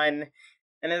season 1,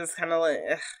 and it's kind of like,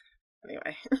 ugh.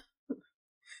 Anyway.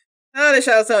 Oh, the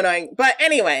show's so annoying. But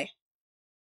anyway,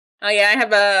 oh yeah,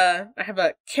 I have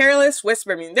a careless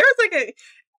whisper. It's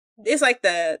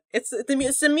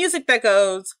the music that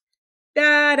goes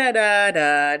da da da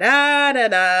da da da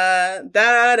da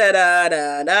da da da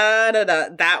da da da da.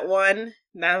 That one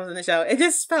that was in the show. It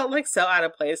just felt like so out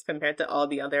of place compared to all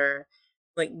the other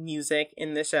music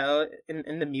in the show,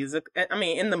 in the music. I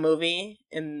mean, in the movie,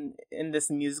 in this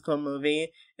musical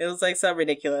movie, it was so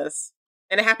ridiculous,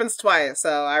 and it happens twice.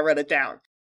 So I wrote it down.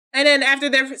 And then after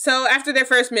their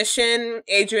first mission,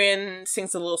 Adrien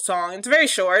sings a little song. It's very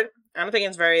short. I don't think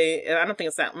it's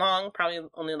that long. Probably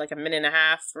only a minute and a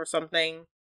half or something.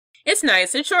 It's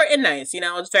nice. It's short and nice.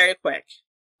 It's very quick.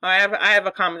 I have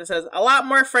a comment that says a lot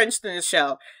more French than the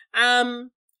show.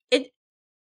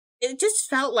 It just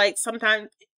felt like sometimes,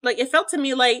 it felt to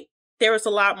me like there was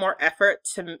a lot more effort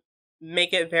to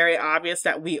make it very obvious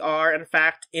that we are in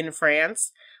fact in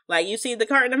France. You see the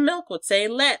carton of milk would say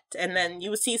 "let," and then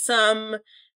you would see some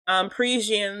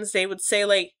Parisians, they would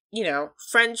say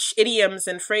French idioms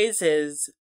and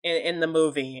phrases in the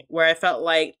movie, where I felt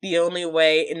like the only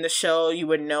way in the show you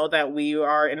would know that we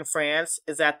are in France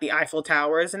is that the Eiffel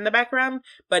Tower is in the background,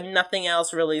 but nothing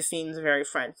else really seems very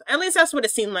French. At least that's what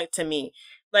it seemed like to me.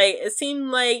 It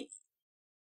seemed like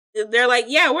they're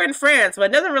yeah, we're in France,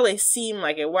 but it doesn't really seem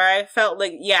like it, where I felt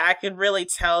yeah, I could really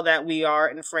tell that we are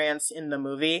in France in the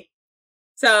movie.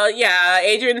 So yeah,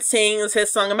 Adrien sings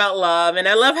his song about love, and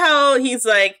I love how he's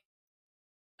a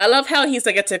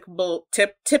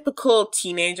typical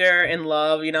teenager in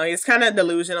love. He's kind of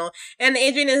delusional, and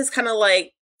Adrien is kind of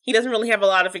he doesn't really have a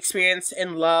lot of experience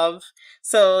in love,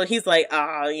 so he's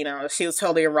she was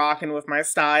totally rocking with my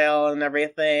style and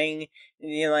everything.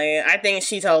 I think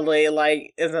she totally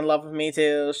is in love with me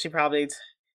too. She probably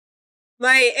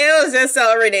it was just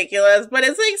so ridiculous, but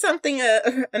it's something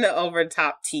an over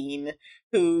top teen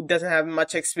who doesn't have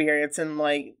much experience in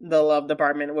the love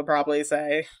department would probably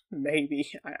say.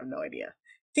 Maybe, I have no idea.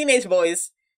 Teenage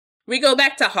boys. We go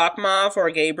back to Hawkmoth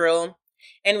or Gabriel,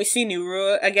 and we see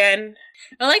Nuru again.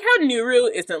 I like how Nuru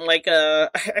isn't I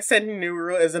said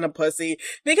Nuru isn't a pussy,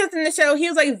 because in the show he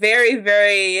was very,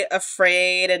 very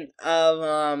afraid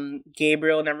of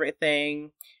Gabriel and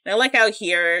everything. And I like how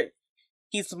here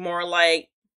he's more like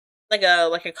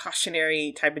a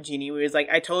cautionary type of genie, where he's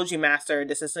I told you, master,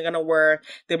 this isn't gonna work.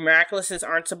 The Miraculouses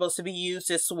aren't supposed to be used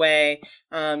this way.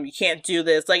 You can't do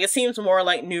this. It seems more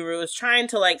like Nuru is trying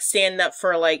to stand up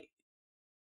for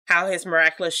how his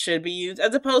Miraculous should be used,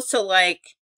 as opposed to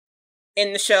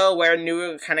in the show where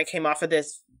Nuru kind of came off of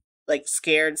this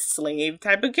scared slave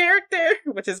type of character,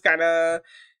 which I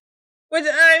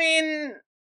mean,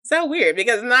 so weird,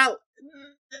 because not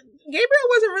Gabriel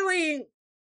wasn't really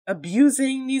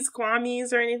abusing these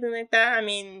Kwamis or anything like that. I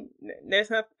mean,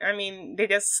 they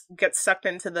just get sucked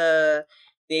into the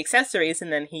accessories,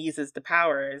 and then he uses the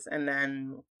powers, and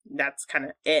then that's kind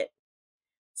of it.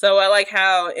 So I like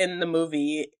how in the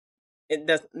movie it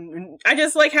does. I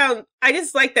just like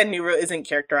that Nero isn't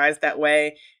characterized that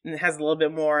way, and it has a little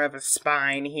bit more of a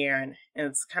spine here, and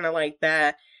it's kind of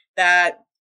that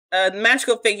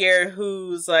magical figure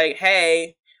who's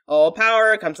hey, all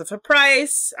power comes with a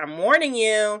price. I'm warning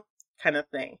you, kind of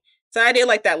thing. So I do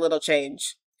like that little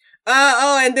change.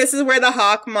 And this is where the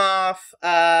Hawkmoth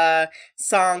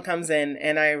song comes in,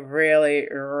 and I really,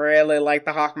 really like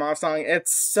the Hawkmoth song.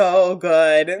 It's so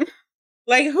good.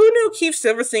 Who knew Keith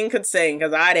Silverstein could sing?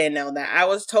 Because I didn't know that. I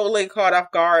was totally caught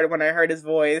off guard when I heard his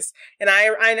voice, and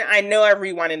I know I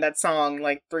rewinded that song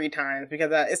 3 times,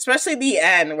 because especially the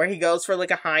end where he goes for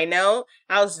a high note.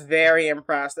 I was very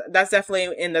impressed. That's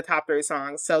definitely in the top 3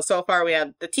 songs. So far we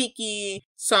have the Tiki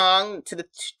song to the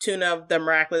tune of the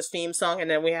Miraculous theme song,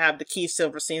 and then we have the Keith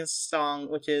Silverstein song,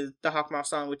 which is the Hawkmoth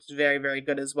song, which is very, very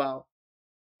good as well.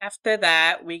 After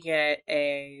that, we get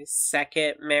a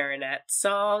second Marinette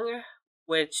song,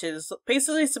 which is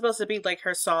basically supposed to be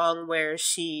her song where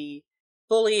she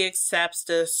fully accepts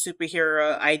the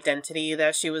superhero identity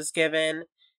that she was given.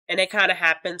 And it kind of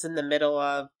happens in the middle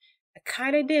of... I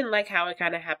kind of didn't like how it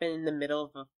kind of happened in the middle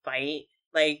of a fight.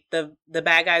 the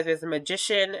bad guys. There's the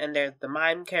magician and there's the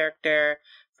mime character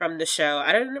from the show.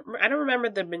 I don't remember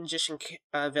the magician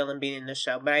villain being in the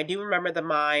show, but I do remember the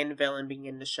mime villain being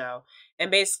in the show.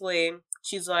 And basically,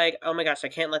 she's like, "Oh my gosh, I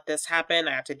can't let this happen.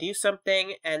 I have to do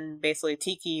something." And basically,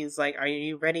 Tiki is like, "Are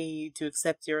you ready to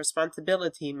accept your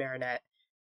responsibility, Marinette?"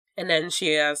 And then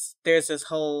there's this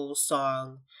whole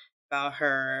song about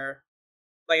her,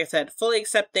 like I said, fully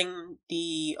accepting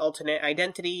the alternate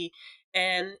identity.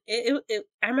 And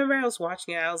I remember I was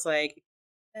watching it, I was like,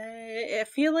 I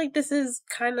feel like this is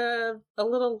kind of a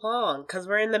little long because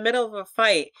we're in the middle of a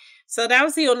fight. So that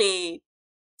was the only,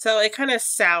 so it kind of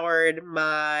soured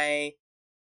my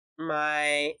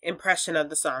impression of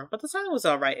the song. But the song was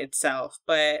alright itself,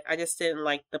 but I just didn't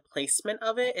like the placement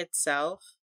of it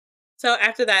itself. So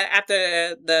after that,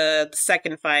 after the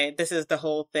second fight, this is the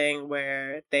whole thing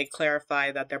where they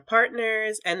clarify that they're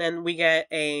partners, and then we get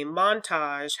a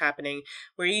montage happening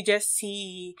where you just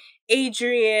see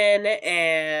Adrian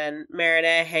and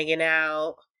Merida hanging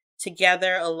out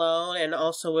together alone, and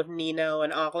also with Nino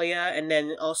and Alia, and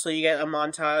then also you get a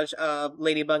montage of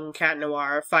Ladybug and Cat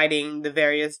Noir fighting the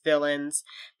various villains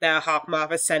that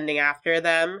Hawkmoth is sending after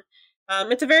them.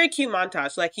 It's a very cute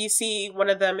montage. Like, you see, one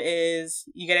of them is,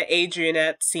 you get an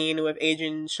Adrianette scene with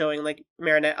Adrian showing, like,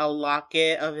 Marinette a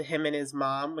locket of him and his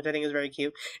mom, which I think is very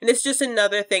cute. And it's just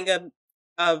another thing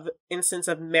of instance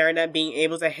of Marinette being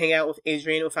able to hang out with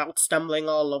Adrian without stumbling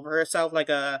all over herself like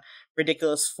a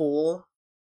ridiculous fool,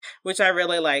 which I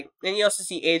really like. And you also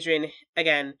see Adrian,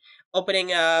 again,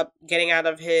 opening up, getting out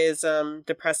of his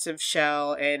depressive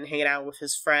shell and hanging out with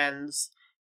his friends.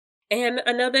 And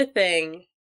another thing,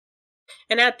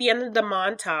 and at the end of the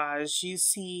montage, you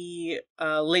see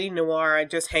Lady Noir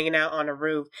just hanging out on a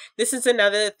roof. This is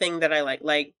another thing that I like.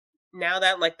 Like, now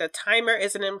that, like, the timer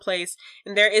isn't in place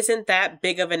and there isn't that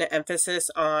big of an emphasis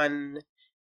on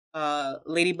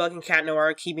Ladybug and Cat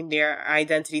Noir keeping their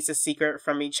identities a secret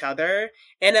from each other.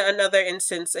 And another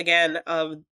instance, again,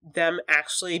 of them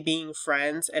actually being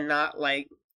friends and not, like,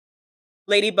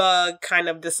 Ladybug kind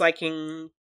of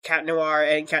disliking Cat Noir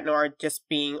and Cat Noir just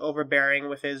being overbearing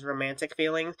with his romantic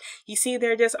feelings. You see,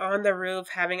 they're just on the roof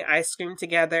having ice cream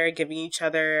together, giving each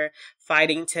other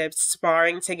fighting tips,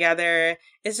 sparring together.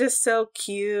 It's just so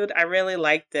cute. I really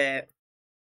liked it.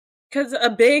 Because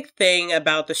a big thing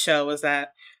about the show was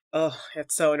that, oh,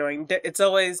 it's so annoying. It's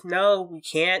always, no, we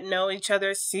can't know each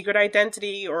other's secret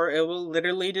identity or it will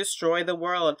literally destroy the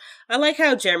world. I like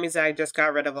how Jeremy Zag just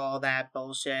got rid of all that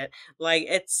bullshit. Like,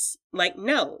 it's like,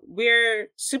 no,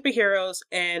 we're superheroes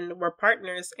and we're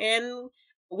partners and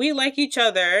we like each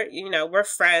other. You know, we're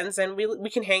friends and we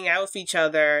can hang out with each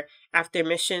other after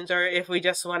missions, or if we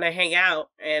just want to hang out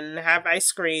and have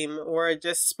ice cream or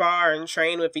just spar and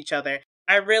train with each other.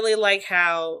 I really like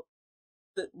how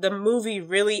the movie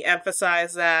really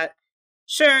emphasized that,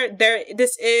 sure,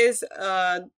 this is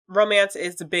romance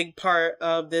is a big part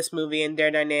of this movie and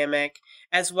their dynamic,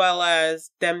 as well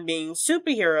as them being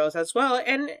superheroes as well,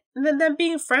 and then them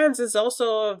being friends is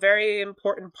also a very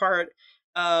important part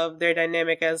of their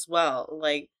dynamic as well.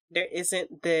 Like, there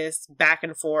isn't this back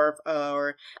and forth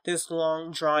or this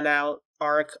long drawn out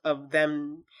arc of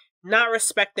them not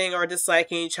respecting or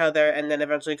disliking each other and then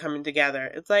eventually coming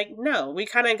together. It's like, no, we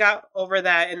kind of got over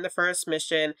that in the first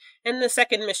mission. In the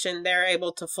second mission, they're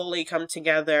able to fully come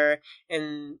together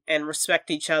and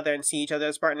respect each other and see each other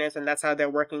as partners, and that's how they're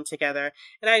working together.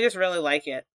 And I just really like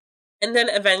it. And then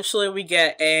eventually we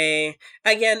get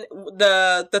again,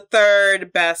 the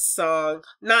third best song,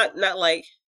 not like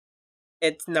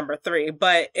it's number 3,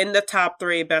 but in the top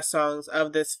 3 best songs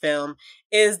of this film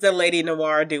is the Lady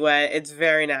Noir duet. It's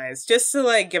very nice. Just to,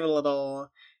 like, give a little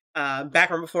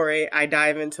background before I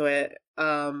dive into it.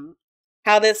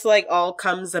 How this, like, all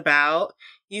comes about.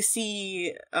 You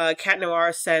see Cat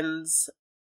Noir sends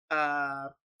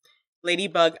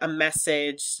Ladybug a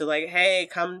message to, like, hey,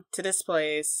 come to this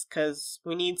place because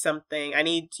we need something. I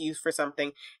need you for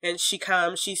something. And she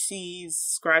comes, she sees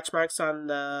scratch marks on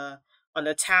the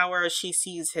tower. She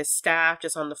sees his staff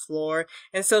just on the floor,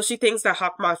 and so she thinks that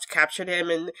Hawkmoth captured him,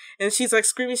 and she's like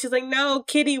screaming. She's like, "No,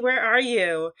 Kitty, where are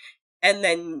you?" And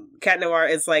then Cat Noir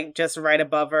is like just right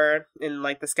above her in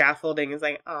like the scaffolding. Is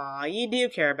like, "Aw, you do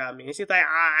care about me." And she's like,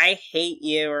 "I hate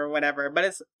you," or whatever.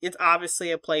 But it's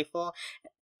obviously a playful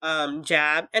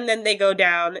jab. And then they go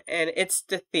down, and it's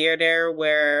the theater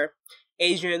where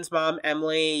Adrian's mom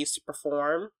Emily used to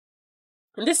perform.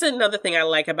 And this is another thing I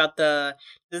like about the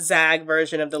Zag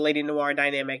version of the Lady Noir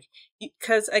dynamic.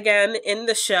 Because, again, in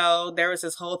the show, there was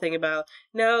this whole thing about,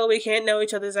 no, we can't know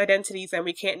each other's identities and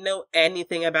we can't know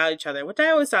anything about each other, which I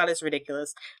always thought is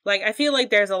ridiculous. Like, I feel like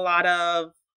there's a lot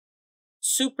of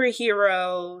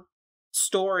superhero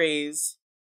stories,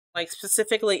 like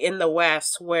specifically in the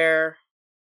West, where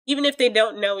even if they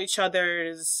don't know each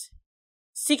other's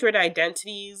secret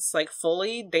identities like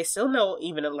fully, they still know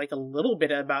even like a little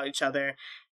bit about each other.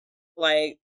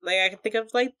 Like I can think of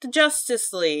like the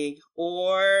Justice League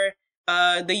or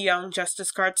the Young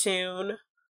Justice cartoon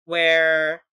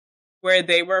where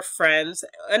they were friends,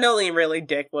 and only really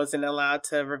Dick wasn't allowed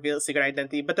to reveal his secret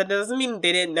identity, but that doesn't mean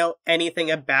they didn't know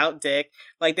anything about Dick.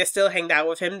 Like, they still hanged out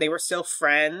with him, they were still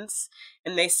friends,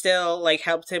 and they still, like,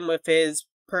 helped him with his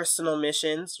personal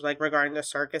missions, like, regarding the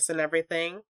circus and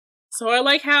everything. So I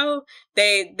like how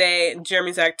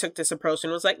Jeremy Zach took this approach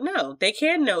and was like, no, they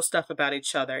can know stuff about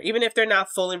each other. Even if they're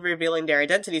not fully revealing their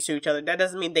identities to each other, that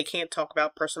doesn't mean they can't talk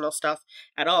about personal stuff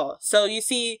at all. So you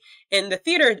see, in the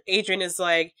theater, Adrian is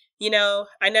like,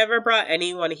 I never brought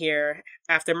anyone here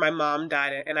after my mom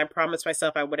died, and I promised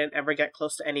myself I wouldn't ever get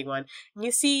close to anyone. And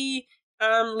you see,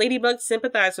 Ladybug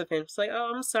sympathize with him. It's like,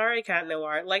 oh, I'm sorry, Cat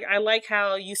Noir. Like, I like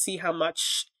how you see how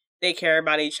much they care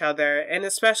about each other, and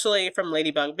especially from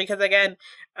Ladybug, because again,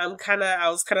 I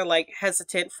was kind of like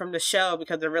hesitant from the show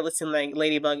because it really seemed like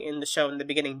Ladybug in the show in the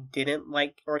beginning didn't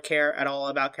like or care at all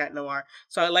about Cat Noir.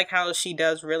 So I like how she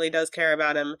really does care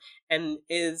about him, and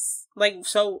is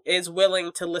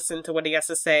willing to listen to what he has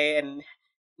to say, and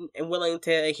willing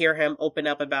to hear him open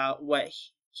up about what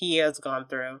he has gone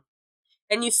through.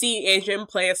 And you see Adrian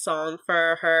play a song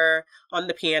for her on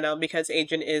the piano because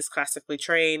Adrian is classically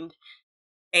trained.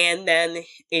 And then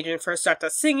Adrian first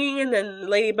starts singing, and then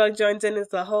Ladybug joins in.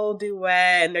 It's a whole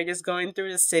duet, and they're just going through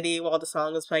the city while the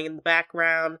song is playing in the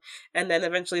background. And then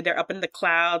eventually they're up in the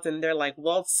clouds, and they're like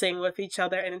waltzing with each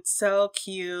other, and it's so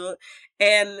cute.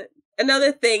 And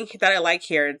another thing that I like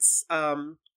here, it's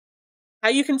how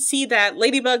you can see that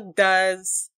Ladybug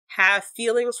does have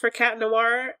feelings for Cat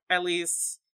Noir, at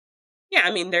least. Yeah,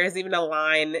 I mean, there's even a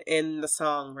line in the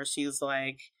song where she's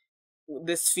like,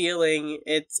 this feeling,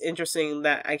 it's interesting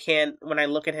that when I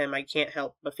look at him, I can't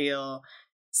help but feel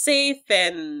safe,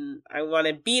 and I want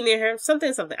to be near him,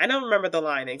 something. I don't remember the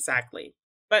line exactly,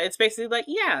 but it's basically like,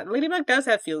 yeah, Ladybug does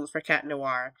have feelings for Cat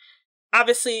Noir.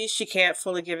 Obviously, she can't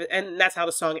fully give it, and that's how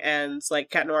the song ends. Like,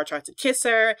 Cat Noir tries to kiss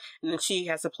her, and then she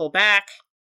has to pull back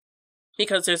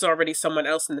because there's already someone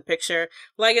else in the picture.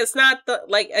 Like, it's not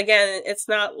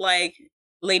like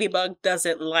Ladybug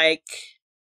doesn't like,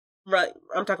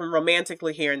 I'm talking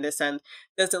romantically here in this sense,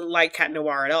 doesn't like Cat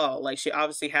Noir at all. Like, she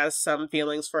obviously has some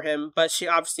feelings for him, but she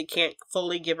obviously can't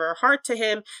fully give her heart to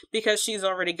him because she's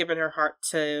already given her heart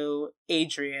to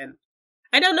Adrian.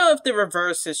 I don't know if the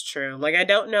reverse is true. Like, I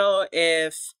don't know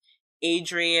if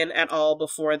Adrian at all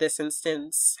before this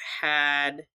instance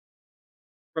had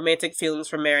romantic feelings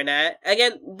for Marinette.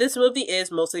 Again, this movie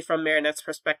is mostly from Marinette's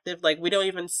perspective. Like, we don't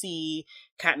even see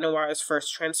Cat Noir's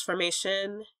first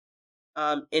transformation.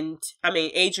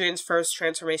 Adrian's first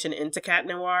transformation into Cat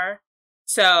Noir.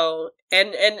 So,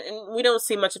 and we don't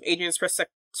see much of Adrian's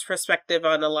perspective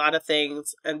on a lot of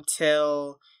things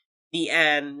until the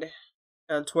end,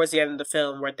 towards the end of the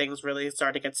film, where things really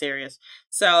start to get serious.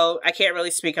 So, I can't really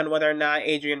speak on whether or not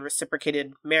Adrian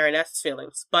reciprocated Marinette's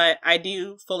feelings, but I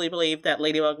do fully believe that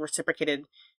Ladybug reciprocated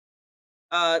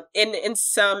in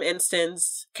some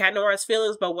instance, Cat Noir's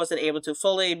feelings, but wasn't able to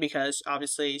fully because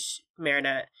obviously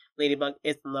Marinette, Ladybug,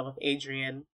 is in love with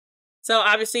Adrian. So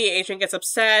obviously Adrian gets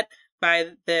upset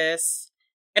by this,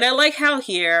 and I like how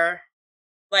here,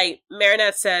 like,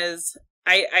 Marinette says,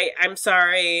 I'm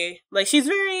sorry. Like, she's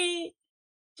very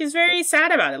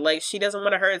sad about it. Like, she doesn't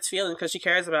want to hurt his feelings because she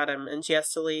cares about him, and she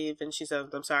has to leave, and she says,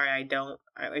 I'm sorry, I don't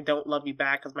love you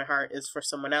back because my heart is for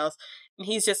someone else. And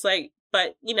he's just like,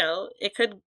 but, it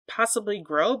could possibly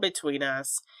grow between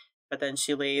us. But then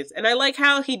she leaves. And I like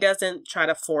how he doesn't try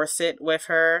to force it with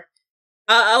her.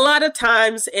 A lot of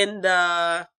times in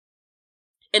the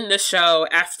show,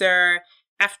 after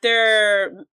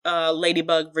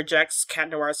Ladybug rejects Cat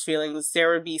Noir's feelings,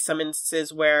 there would be some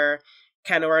instances where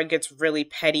Cat Noir gets really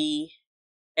petty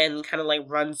and kind of like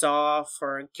runs off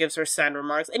or gives her sad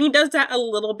remarks. And he does that a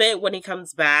little bit when he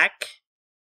comes back.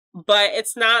 But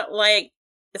it's not like,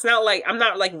 I'm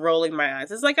not like rolling my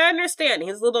eyes. It's like, I understand.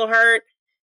 He's a little hurt,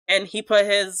 and he put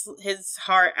his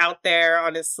heart out there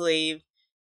on his sleeve.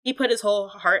 He put his whole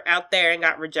heart out there and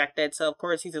got rejected. So of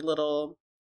course he's a little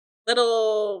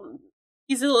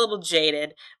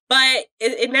jaded. But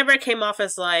it never came off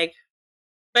as like,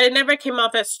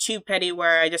 too petty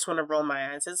where I just want to roll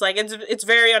my eyes. It's like, it's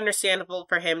very understandable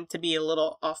for him to be a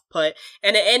little off-put.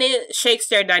 And it shakes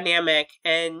their dynamic,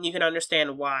 and you can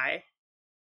understand why.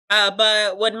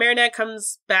 But when Marinette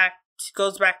comes back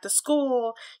goes back to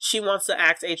school, she wants to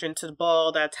ask Adrian to the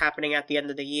ball that's happening at the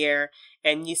end of the year.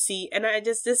 And you see, and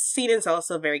this scene is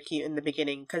also very cute in the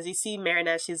beginning, because you see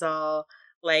Marinette, she's all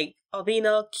like, being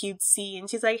all cutesy, and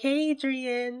she's like, hey,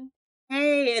 Adrian.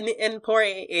 Hey, and poor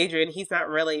Adrian, he's not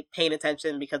really paying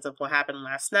attention because of what happened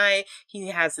last night. He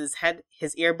has his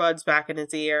earbuds back in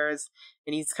his ears,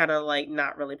 and he's kind of like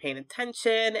not really paying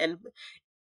attention. And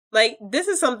like, this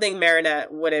is something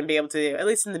Marinette wouldn't be able to do, at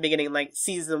least in the beginning, like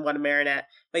season 1 of Marinette.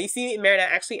 But you see,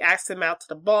 Marinette actually asks him out to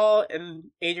the ball, and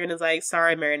Adrian is like,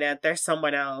 sorry, Marinette, there's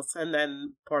someone else. And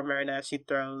then poor Marinette, she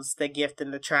throws the gift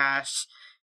in the trash.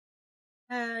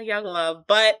 Young love.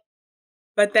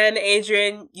 But then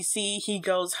Adrian, you see, he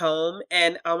goes home,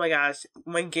 and oh my gosh,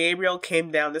 when Gabriel came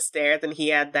down the stairs and he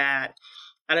had that,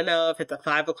 I don't know if it's a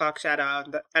 5 o'clock shadow,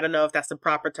 I don't know if that's the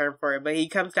proper term for it, but he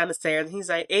comes down the stairs and he's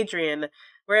like, Adrian,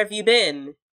 where have you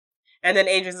been? And then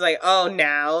Adrian's like, oh,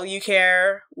 now you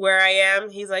care where I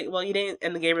am? He's like, well, you didn't,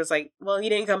 and Gabriel's like, well, you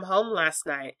didn't come home last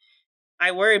night. I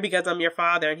worry because I'm your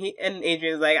father. And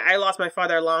Adrian's like, I lost my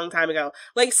father a long time ago.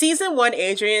 Like, season 1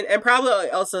 Adrian, and probably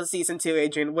also season 2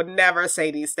 Adrian, would never say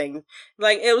these things.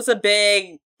 Like, it was a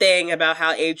big thing about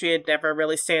how Adrian never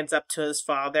really stands up to his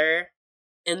father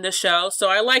in the show. So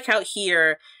I like how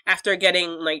here, after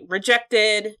getting, like,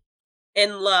 rejected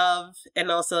in love, and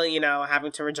also, you know,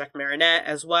 having to reject Marinette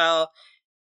as well,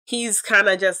 he's kind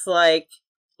of just, like,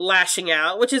 lashing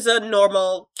out, which is a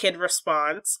normal kid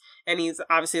response, and he's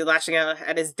obviously lashing out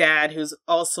at his dad, who's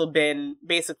also been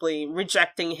basically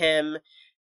rejecting him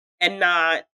and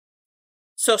not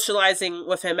socializing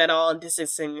with him at all and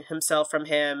distancing himself from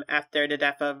him after the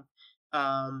death of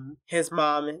his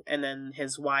mom and then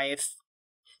his wife.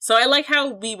 So I like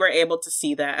how we were able to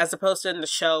see that, as opposed to in the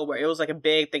show where it was like a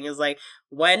big thing. It's like,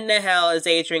 when the hell is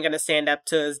Adrian gonna stand up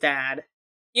to his dad?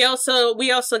 We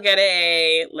also get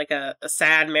a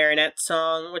sad Marinette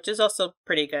song, which is also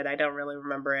pretty good. I don't really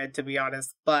remember it, to be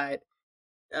honest, but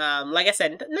like I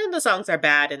said, none of the songs are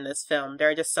bad in this film. There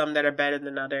are just some that are better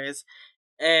than others.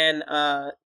 And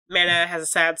Marinette has a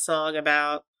sad song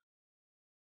about,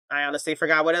 I honestly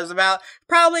forgot what it was about.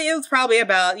 It was probably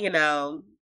about, you know,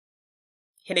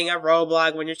 hitting a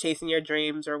roadblock when you're chasing your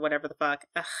dreams or whatever the fuck.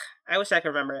 Ugh, I wish I could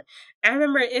remember it. I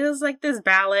remember it was like this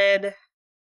ballad.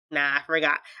 Nah, I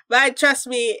forgot. But trust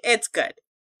me, it's good.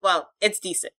 Well, it's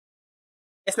decent.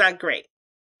 It's not great,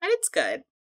 but it's good.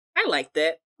 I liked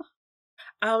it.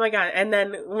 Oh my god, and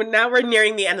then now we're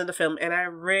nearing the end of the film, and I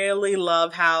really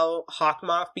love how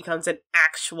Hawkmoth becomes an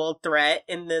actual threat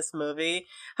in this movie.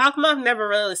 Hawkmoth never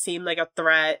really seemed like a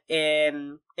threat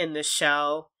in the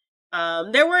show.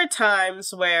 There were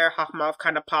times where Hawkmoth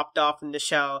kind of popped off in the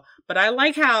show, but I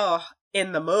like how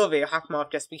in the movie,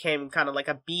 Hawkmoth just became kind of like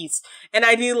a beast. And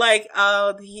I do like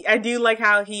how he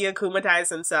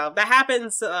akumatized himself. That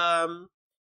happens,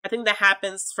 I think that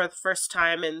happens for the first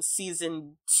time in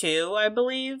season 2, I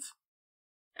believe.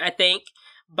 I think.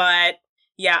 But,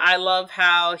 yeah, I love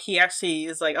how he actually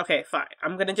is like, okay, fine,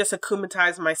 I'm gonna just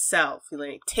akumatize myself. He's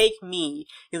like, take me.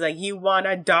 He's like, you want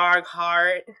a dark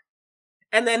heart?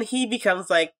 And then he becomes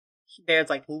like, there's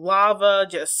like lava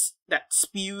just that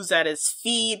spews at his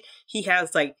feet. He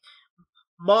has like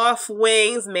moth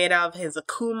wings made out of his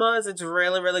akumas. It's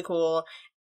really, really cool.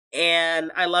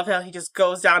 And I love how he just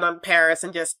goes down on Paris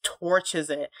and just torches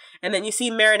it. And then you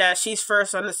see Marinette, she's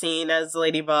first on the scene as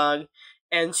Ladybug,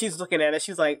 and she's looking at it.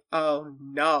 She's like, oh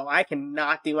no, I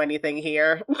cannot do anything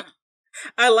here.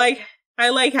 I like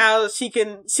how she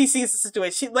sees the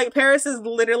situation. Paris is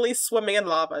literally swimming in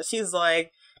lava. She's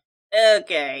like,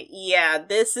 okay, yeah,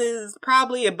 this is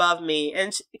probably above me.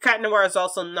 And Cat Noir is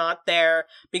also not there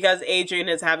because Adrian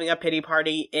is having a pity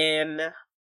party in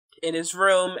his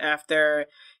room after,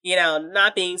 you know,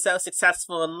 not being so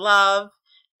successful in love.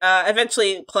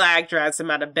 Eventually, Plague drags him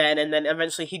out of bed, and then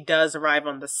eventually he does arrive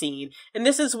on the scene. And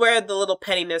this is where the little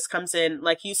pettiness comes in.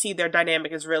 Like, you see their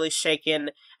dynamic is really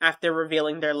shaken after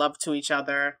revealing their love to each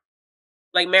other.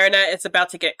 Like, Marinette is about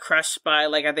to get crushed by,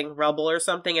 like, I think rubble or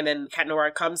something, and then Cat Noir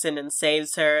comes in and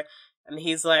saves her. And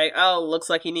he's like, oh, looks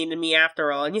like you needed me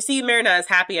after all. And you see Marinette is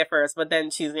happy at first, but then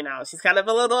she's kind of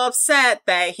a little upset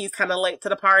that he's kind of late to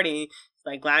the party. She's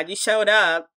like, glad you showed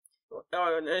up.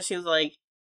 And she was like,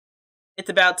 it's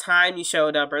about time you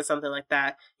showed up or something like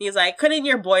that. He's like, couldn't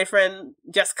your boyfriend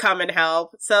just come and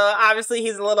help? So obviously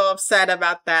he's a little upset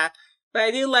about that. But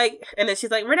I do like, and then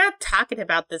she's like, we're not talking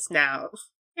about this now.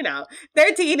 You know,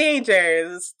 they're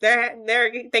teenagers.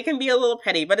 They can be a little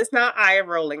petty, but it's not eye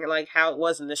rolling like how it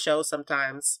was in the show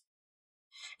sometimes.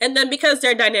 And then because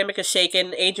their dynamic is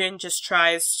shaken, Adrian just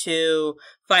tries to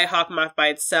fight Hawkmoth by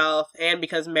itself, and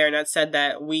because Marinette said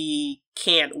that we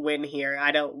can't win here,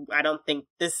 I don't think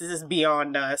this is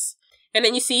beyond us. And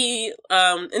then you see,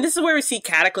 and this is where we see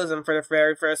Cataclysm for the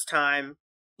very first time.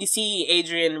 You see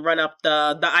Adrian run up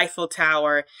the Eiffel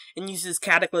Tower and uses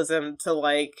Cataclysm to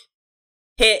like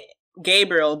hit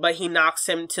Gabriel, but he knocks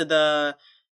him to the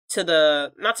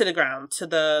not to the ground, to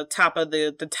the top of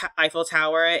the Eiffel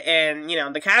Tower, and, you know,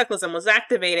 the Cataclysm was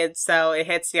activated, so it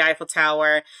hits the Eiffel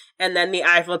Tower, and then the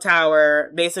Eiffel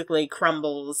Tower basically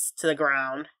crumbles to the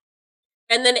ground.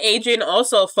 And then Adrian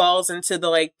also falls into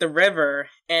the river,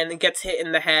 and gets hit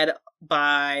in the head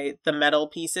by the metal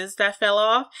pieces that fell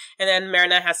off, and then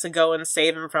Marinette has to go and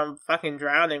save him from fucking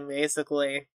drowning,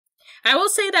 basically. I will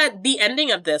say that the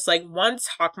ending of this, like, once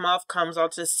Hawkmoth comes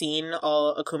onto the scene,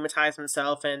 all akumatized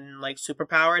himself and, like,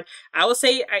 superpowered, I will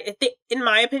say, I think, in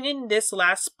my opinion, this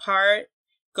last part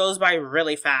goes by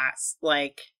really fast.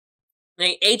 Like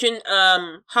Agent,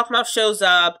 Hawkmoth shows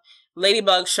up,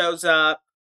 Ladybug shows up,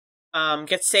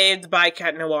 gets saved by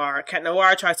Cat Noir. Cat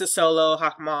Noir tries to solo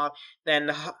Hawkmoth,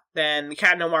 then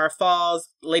Cat Noir falls,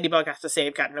 Ladybug has to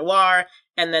save Cat Noir,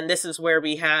 and then this is where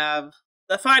we have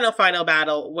the final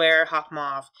battle where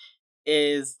Hawkmoth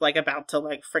is, like, about to,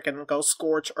 like, freaking go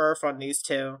scorch earth on these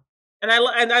two. And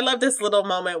I love this little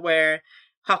moment where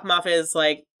Hawkmoth is,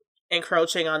 like,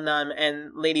 encroaching on them, and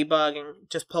Ladybug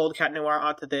just pulled Cat Noir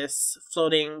onto this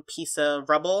floating piece of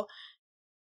rubble.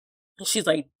 And she's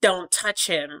like, "Don't touch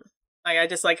him." Like, I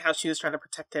just like how she was trying to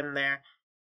protect him there.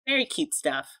 Very cute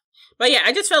stuff. But yeah,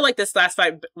 I just felt like this last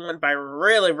fight went by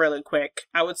really, really quick.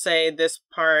 I would say this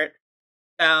part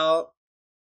felt...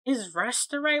 Is rush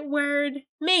the right word?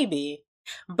 Maybe.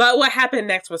 But what happened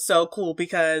next was so cool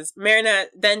because Marinette,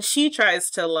 then she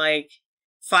tries to, like,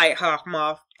 fight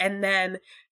Hawkmoth, and then,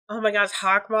 oh my gosh,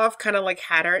 Hawkmoth kind of, like,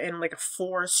 had her in, like, a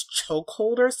forced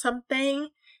chokehold or something,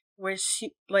 where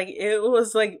she, like, it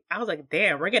was, like, I was like,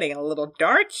 damn, we're getting a little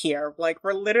dark here. Like,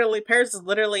 Paris is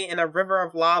literally in a river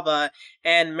of lava,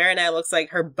 and Marinette looks like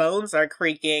her bones are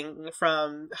creaking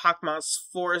from Hawkmoth's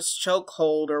forced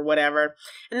chokehold or whatever.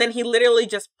 And then he literally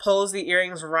just pulls the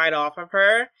earrings right off of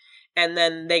her, and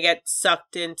then they get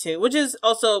sucked into, which is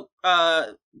also,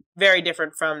 very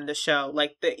different from the show.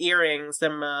 Like, the earrings,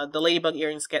 the Ladybug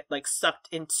earrings get, like, sucked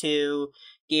into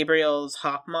Gabriel's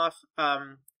Hawkmoth,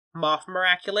 Moth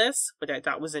Miraculous, which I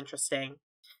thought was interesting.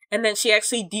 And then she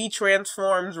actually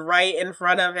de-transforms right in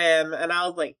front of him, and I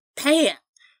was like, damn!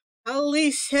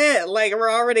 Holy shit! Like,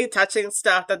 we're already touching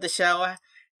stuff that the show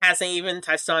hasn't even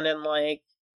touched on in, like...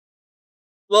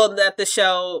 Well, that the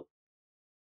show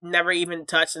never even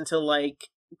touched until, like,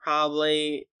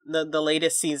 probably the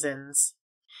latest seasons.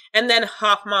 And then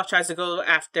Hawkmoth tries to go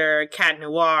after Cat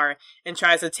Noir and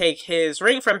tries to take his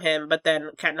ring from him, but then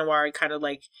Cat Noir kind of,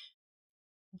 like,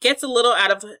 gets a little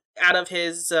out of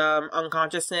his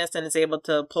unconsciousness and is able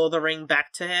to pull the ring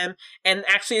back to him and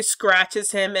actually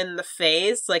scratches him in the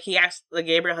face. Like,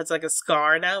 Gabriel has, like, a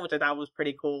scar now, which I thought was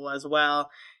pretty cool as well.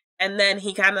 And then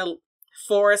he kind of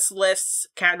force lifts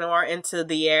Cat Noir into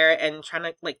the air and trying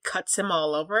to, like, cuts him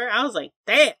all over. I was like,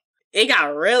 damn. It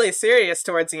got really serious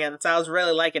towards the end, so I was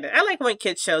really liking it. I like when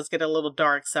kids shows get a little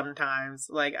dark sometimes.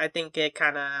 Like, I think it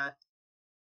kind of...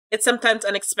 It's sometimes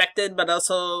unexpected, but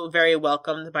also very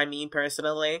welcomed by me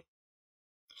personally.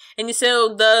 And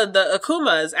so the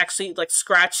Akumas actually, like,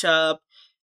 scratch up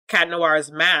Cat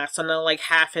Noir's mask, so now, like,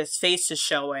 half his face is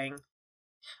showing.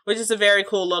 Which is a very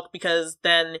cool look, because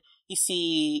then you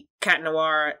see Cat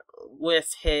Noir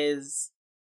with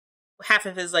half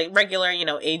of his, like, regular, you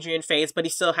know, Adrian face, but he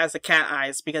still has the cat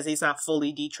eyes because he's not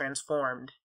fully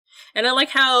de-transformed. And I like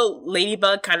how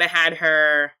Ladybug kind of had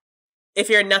her... If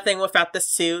you're nothing without the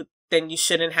suit, then you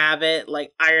shouldn't have it.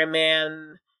 Like, Iron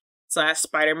Man /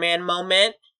 Spider-Man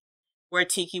moment. Where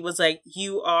Tiki was like,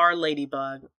 you are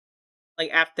Ladybug. Like,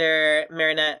 after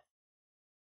Marinette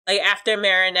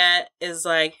is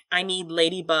like, I need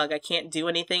Ladybug. I can't do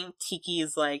anything. Tiki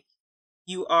is like,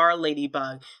 you are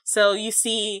Ladybug. So you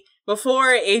see,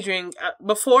 before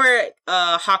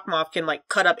Hawkmoth can, like,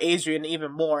 cut up Adrian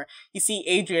even more, you see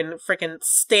Adrian freaking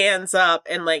stands up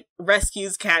and, like,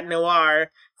 rescues Cat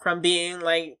Noir from being,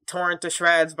 like, torn to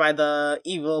shreds by the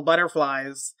evil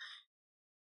butterflies.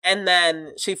 And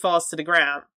then she falls to the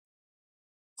ground.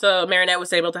 So Marinette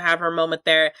was able to have her moment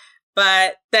there.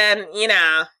 But then, you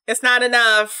know, it's not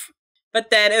enough. But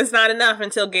then it's not enough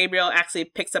until Gabriel actually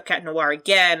picks up Cat Noir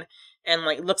again and,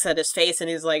 like, looks at his face and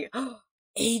he's like, oh,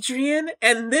 Adrian?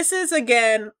 And this is,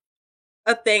 again,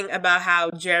 a thing about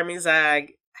how Jeremy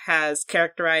Zag has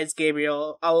characterized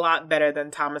Gabriel a lot better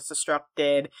than Thomas Destruct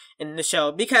did in the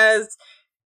show. Because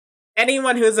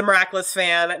anyone who's a Miraculous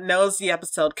fan knows the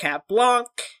episode Cat Blanc.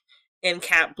 In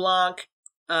Cat Blanc,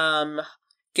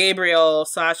 Gabriel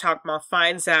 / Hawkmoth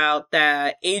finds out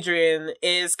that Adrian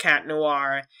is Cat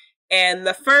Noir, and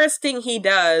the first thing he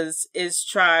does is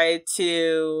try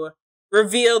to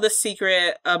reveal the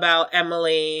secret about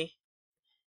Emily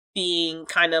being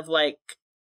kind of like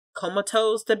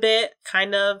comatose a bit,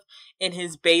 kind of, in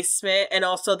his basement, and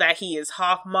also that he is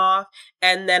Hawkmoth,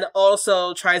 and then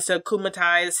also tries to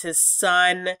akumatize his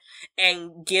son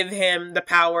and give him the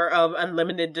power of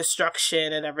unlimited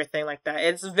destruction and everything like that.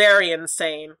 It's very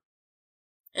insane.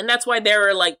 And that's why there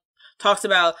were, like, talks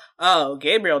about, oh,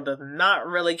 Gabriel does not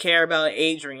really care about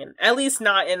Adrian. At least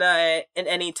not in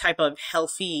any type of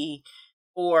healthy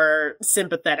or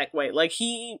sympathetic way. Like,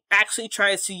 he actually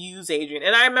tries to use Adrian.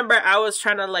 And I remember I was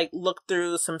trying to, like, look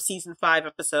through some season 5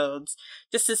 episodes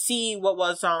just to see what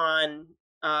was on,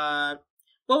 what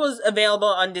was available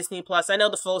on Disney Plus. I know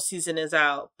the full season is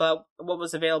out, but what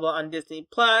was available on Disney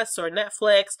Plus or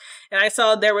Netflix. And I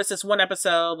saw there was this one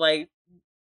episode, like,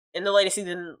 in the latest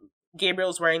season,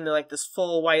 Gabriel's wearing this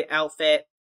full white outfit.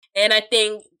 And I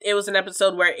think it was an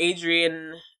episode where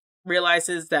Adrian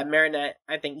realizes that Marinette,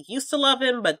 I think, used to love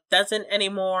him, but doesn't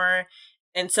anymore.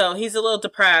 And so he's a little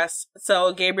depressed.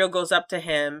 So Gabriel goes up to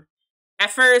him. At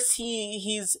first,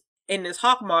 he's in his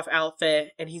Hawkmoth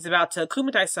outfit, and he's about to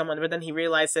akumatize someone, but then he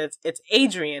realizes it's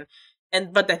Adrian.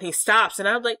 But then he stops, and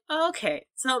I was like, oh, okay,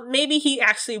 so maybe he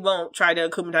actually won't try to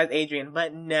akumatize Adrian,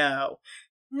 but no.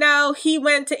 No, he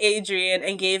went to Adrian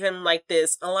and gave him, like,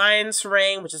 this alliance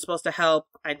ring, which is supposed to help,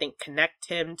 I think, connect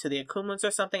him to the Akumans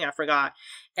or something. I forgot.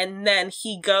 And then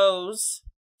he goes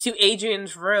to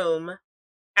Adrian's room.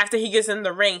 After he gets in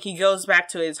the ring, he goes back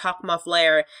to his Hawkmoth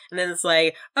lair. And then it's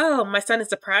like, oh, my son is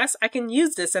depressed? I can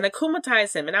use this and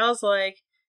akumatize him. And I was like,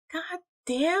 God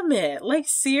damn it. Like,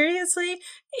 seriously?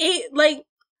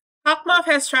 Hawkmoth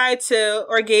has tried to,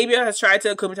 or Gabriel has tried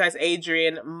to akumatize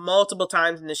Adrian multiple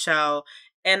times in the show.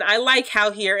 And I like how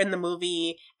here in the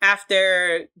movie,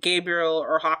 after Gabriel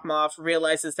or Hawkmoth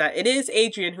realizes that it is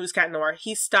Adrian who's Cat Noir,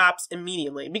 he stops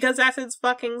immediately. Because that's his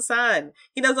fucking son.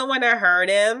 He doesn't want to hurt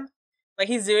him. Like,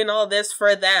 he's doing all this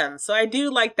for them. So I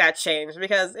do like that change.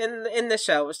 Because in the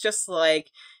show, it's just like,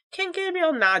 can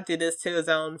Gabriel not do this to his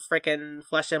own freaking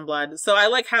flesh and blood? So I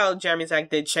like how Jeremy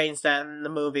Zach did change that in the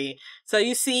movie. So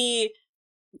you see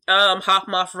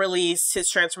Hawkmoth release his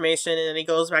transformation, and then he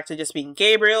goes back to just being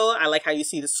Gabriel. I like how you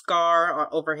see the scar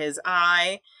over his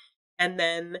eye. And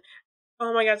then,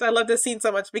 oh my gosh, I love this scene so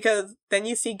much, because then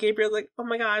you see Gabriel like, oh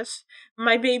my gosh,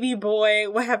 my baby boy,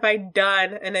 what have I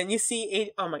done? And then you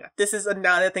see, oh my god, this is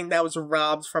another thing that was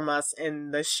robbed from us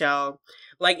in the show.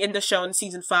 Like, in the show in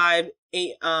season 5,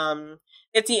 it's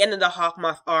the end of the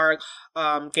Hawkmoth arc.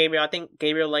 I think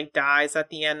Gabriel, like, dies at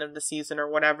the end of the season or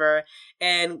whatever.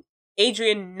 And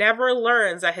Adrian never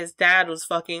learns that his dad was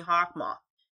fucking Hawkmoth.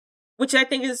 Which I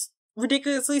think is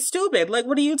ridiculously stupid. Like,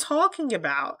 what are you talking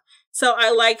about? So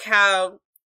I like how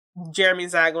Jeremy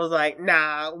Zag was like,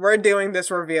 nah, we're doing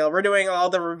this reveal. We're doing all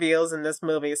the reveals in this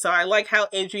movie. So I like how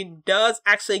Adrian does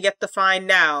actually get to find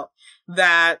out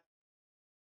that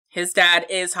his dad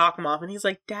is Hawkmoth. And he's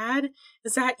like, Dad,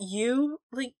 is that you?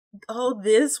 Like, oh,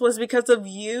 this was because of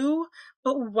you?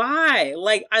 But why?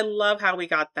 Like, I love how we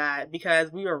got that,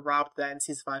 because we were robbed of that in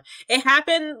season 5. It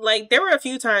happened, like, there were a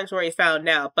few times where he found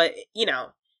out, but, you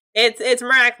know, it's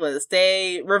miraculous.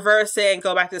 They reverse it and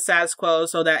go back to status quo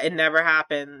so that it never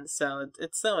happened. So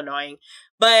it's so annoying.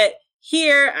 But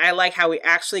here, I like how we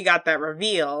actually got that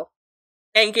reveal.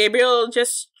 And Gabriel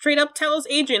just straight up tells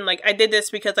Adrian, like, I did this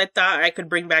because I thought I could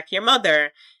bring back your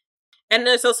mother. And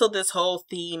there's also this whole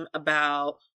theme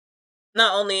about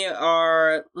not only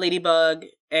are Ladybug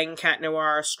and Cat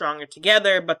Noir stronger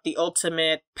together, but the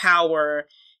ultimate power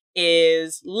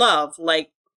is love.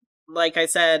 Like I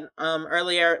said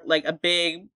earlier, like, a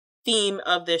big theme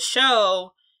of this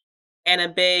show and a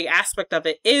big aspect of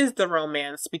it is the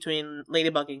romance between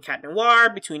Ladybug and Cat Noir,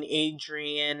 between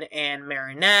Adrian and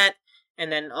Marinette,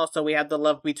 and then also we have the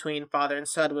love between father and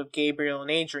son with Gabriel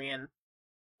and Adrian.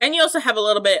 And you also have a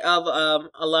little bit of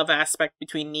a love aspect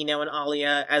between Nino and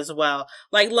Alia as well.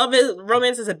 Like,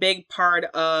 romance is a big part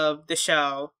of the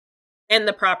show and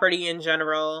the property in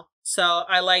general. So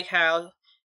I like how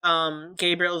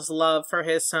Gabriel's love for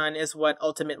his son is what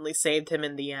ultimately saved him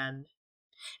in the end.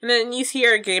 And then you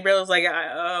hear Gabriel's like,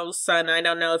 oh, son, I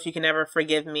don't know if you can ever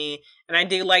forgive me. And I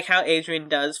do like how Adrian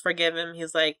does forgive him.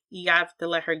 He's like, you have to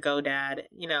let her go, Dad.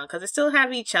 You know, because they still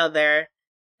have each other.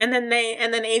 And then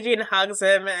Adrian hugs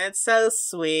him, and it's so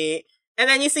sweet. And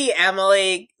then you see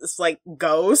Emily, this, like,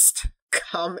 ghost,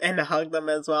 come and hug them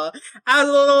as well. I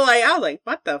was like,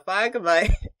 what the fuck?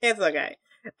 But it's okay.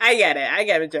 I get it. I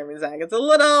get it, Jeremy Zach. It's a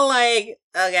little like,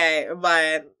 okay,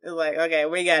 but it's like, okay,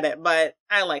 we get it. But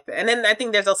I liked it. And then I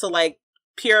think there's also like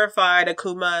purified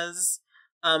Akumas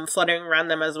fluttering around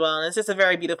them as well. And it's just a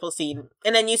very beautiful scene.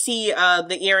 And then you see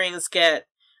the earrings get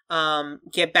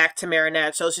back to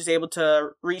Marinette, so she's able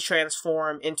to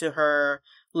retransform into her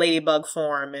ladybug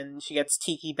form, and she gets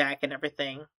Tiki back and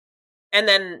everything. And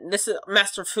then this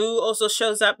Master Fu also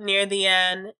shows up near the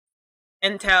end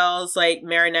and tells like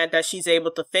Marinette that she's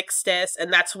able to fix this,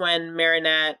 and that's when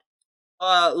Marinette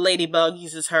Ladybug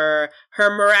uses her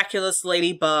miraculous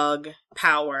ladybug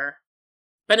power.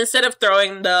 But instead of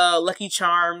throwing the Lucky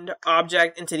Charmed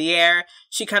object into the air,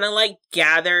 she kind of like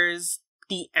gathers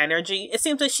the energy. It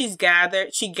seems like she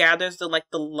gathers the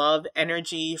love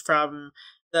energy from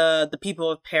the people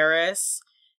of Paris,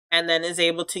 and then is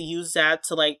able to use that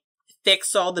to like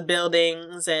fix all the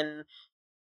buildings and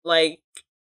like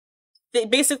they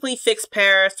basically fix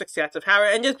Paris, fix the Active Power,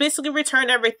 and just basically return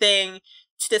everything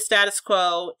to the status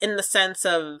quo in the sense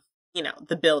of, you know,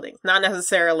 the buildings, not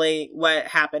necessarily what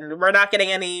happened. We're not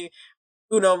getting any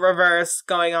Uno reverse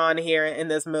going on here in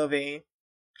this movie.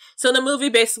 So the movie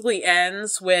basically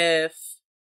ends with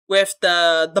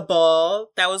the ball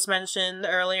that was mentioned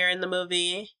earlier in the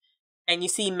movie. And you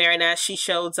see Marinette, she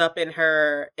shows up in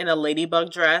a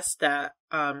ladybug dress that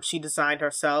she designed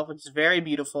herself, which is very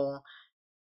beautiful.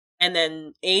 And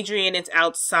then Adrien is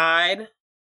outside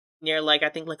near like, I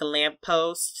think like a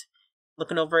lamppost,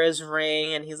 looking over his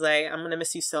ring, and he's like, I'm gonna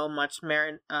miss you so much,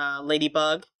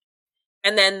 Ladybug.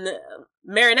 And then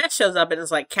Marinette shows up and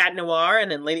is like Cat Noir,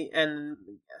 and then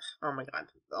oh my god,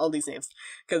 all these names.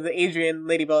 Because the Adrien,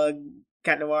 Ladybug,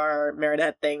 Cat Noir,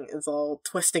 Marinette thing is all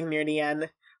twisting near the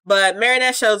end. But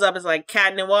Marinette shows up as like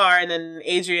Cat Noir, and then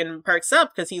Adrien perks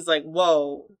up because he's like,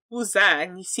 whoa, who's that?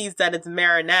 And he sees that it's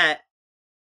Marinette.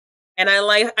 And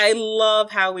I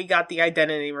love how we got the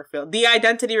identity reveal. The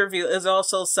identity reveal is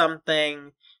also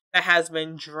something that has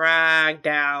been dragged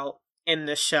out in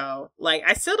the show. Like,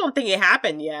 I still don't think it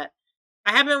happened yet.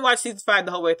 I haven't watched season 5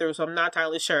 the whole way through, so I'm not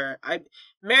entirely sure.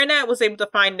 Marinette was able to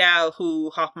find out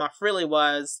who Hawkmoth really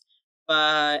was,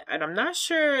 and I'm not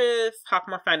sure if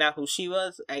Hawkmoth found out who she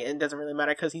was. It doesn't really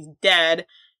matter because he's dead.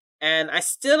 And I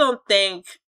still don't think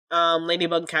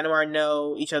Ladybug and Cat Noir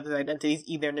know each other's identities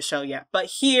either in the show yet. But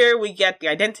here we get the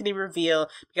identity reveal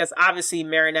because obviously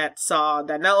Marinette saw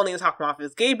that not only is Hawkmoth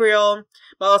is Gabriel,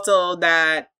 but also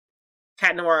that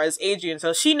Cat Noir is Adrien.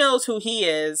 So she knows who he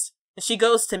is, and she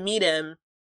goes to meet him.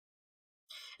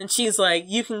 And she's like,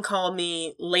 you can call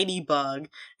me Ladybug.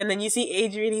 And then you see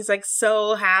Adrien, he's like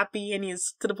so happy, and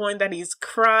he's to the point that he's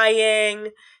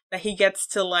crying, that he gets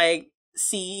to like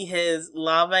see his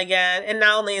love again. And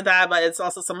not only that, but it's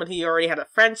also someone he already had a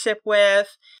friendship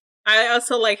with. I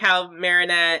also like how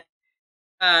Marinette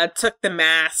took the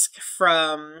mask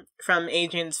from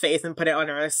Adrien's face and put it on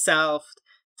herself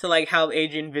to like help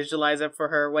Adrien visualize it for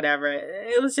her, whatever.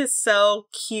 It was just so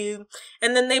cute.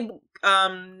 And then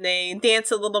they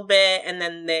dance a little bit, and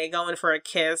then they go in for a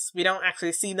kiss. We don't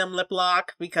actually see them lip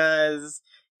lock because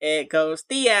it goes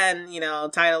the end, you know,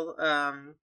 title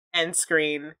end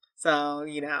screen. So,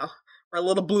 you know, we're a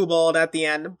little blue balled at the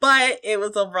end, but it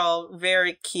was overall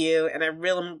very cute, and I'm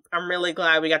really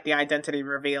glad we got the identity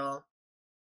reveal.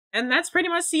 And that's pretty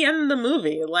much the end of the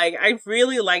movie. Like, I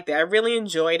really liked it. I really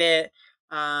enjoyed it.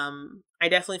 I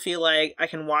definitely feel like I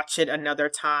can watch it another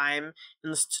time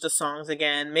and listen to the songs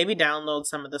again. Maybe download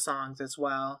some of the songs as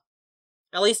well.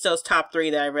 At least those top 3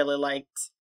 that I really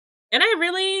liked. And I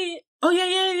really... Oh,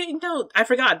 yeah, no, I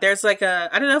forgot. There's like I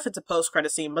don't know if it's a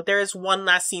post-credit scene, but there is one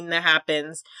last scene that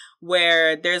happens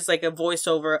where there's like a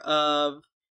voiceover of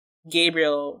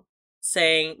Gabriel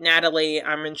saying, Natalie,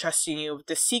 I'm entrusting you with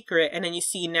the secret. And then you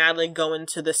see Natalie go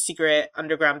into the secret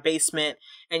underground basement,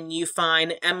 and you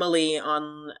find Emily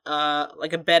on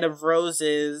like a bed of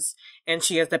roses, and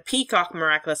she has the peacock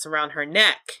miraculous around her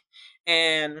neck.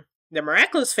 And the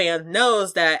Miraculous fan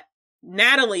knows that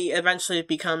Natalie eventually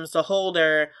becomes the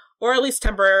holder, or at least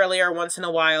temporarily or once in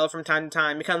a while from time to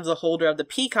time, becomes the holder of the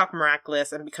Peacock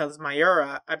Miraculous and becomes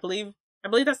Mayura. I believe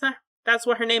that's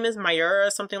what her name is, Mayura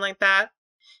or something like that.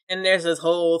 And there's this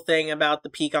whole thing about the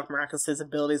Peacock Miraculous's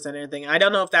abilities and everything. I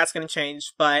don't know if that's going to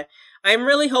change, but I'm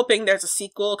really hoping there's a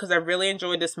sequel because I really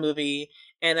enjoyed this movie,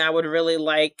 and I would really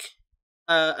like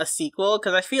a sequel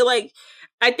because I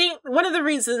think one of the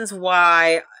reasons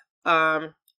why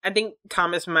I think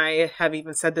Thomas might have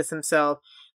even said this himself,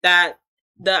 that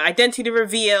the identity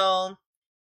reveal,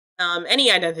 any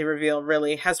identity reveal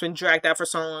really, has been dragged out for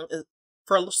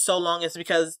so long is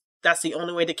because that's the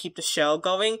only way to keep the show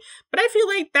going. But I feel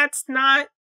like that's not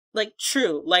like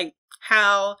true. Like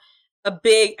how a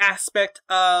big aspect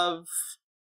of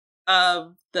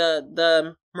of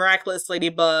the Miraculous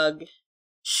Ladybug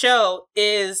show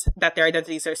is that their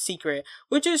identities are secret,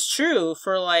 which is true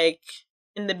for like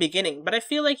in the beginning, but I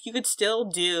feel like you could still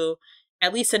do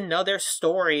at least another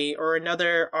story or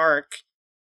another arc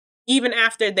even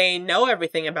after they know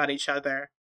everything about each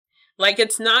other. Like,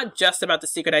 it's not just about the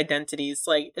secret identities.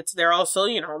 Like, they're also,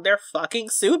 they're fucking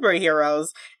superheroes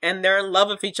and they're in love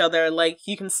with each other. Like,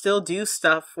 you can still do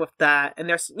stuff with that. And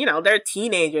there's, they're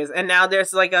teenagers. And now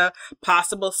there's like a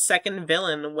possible second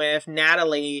villain with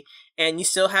Natalie, and you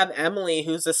still have Emily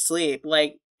who's asleep.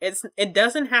 Like, it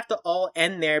doesn't have to all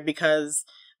end there because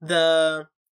the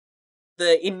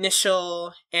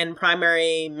initial and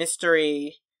primary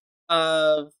mystery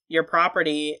of your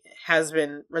property has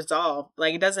been resolved.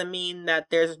 Like, it doesn't mean that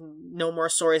there's no more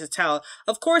stories to tell.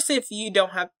 Of course, if you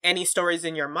don't have any stories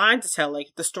in your mind to tell,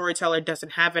 like the storyteller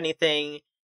doesn't have anything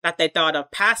that they thought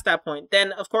of past that point,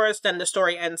 then of course, then the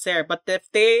story ends there. But if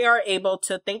they are able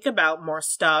to think about more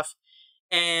stuff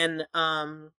and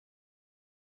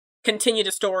continue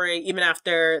the story even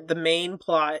after the main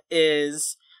plot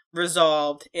is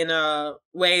resolved in a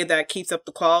way that keeps up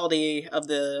the quality of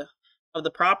the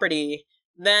property,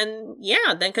 then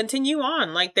yeah, then continue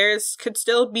on. Like, could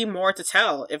still be more to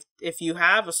tell if you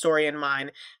have a story in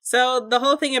mind. So the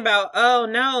whole thing about, oh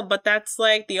no, but that's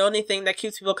like the only thing that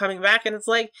keeps people coming back, and it's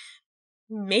like,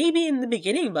 maybe in the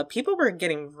beginning, but people were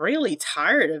getting really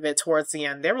tired of it towards the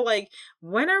end. They were like,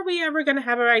 when are we ever going to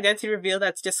have our identity reveal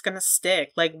that's just going to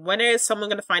stick? Like, when is someone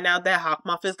going to find out that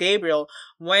Hawkmoth is Gabriel?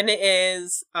 When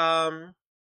is Marinette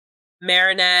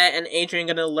and Adrien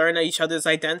going to learn each other's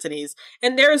identities?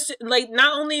 And there's, like,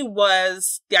 not only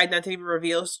was the identity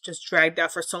reveals just dragged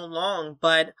out for so long,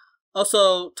 but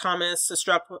also Thomas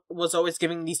Struck was always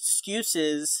giving these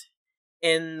excuses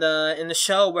in the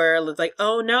show where it's like,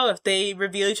 oh no, if they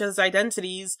reveal each other's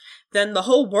identities, then the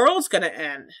whole world's gonna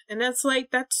end. And that's like,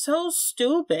 that's so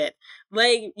stupid.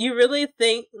 Like, you really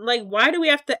think, like, why do we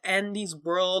have to end these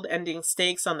world ending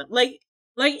stakes on them? Like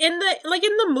in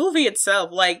the movie itself,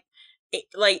 like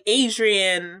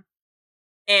Adrien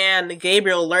and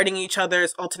Gabriel learning each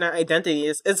other's alternate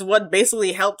identities is what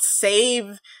basically helped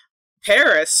save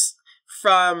Paris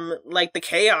from like the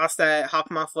chaos that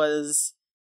Hawkmoth was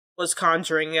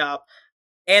conjuring up.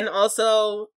 And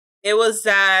also it was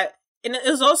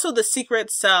also the secret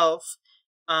itself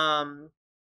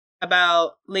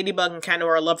about Ladybug and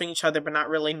Candor loving each other but not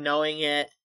really knowing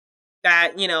it,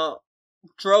 that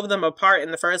drove them apart in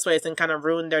the first place and kind of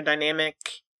ruined their dynamic,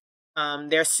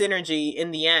 their synergy in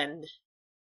the end.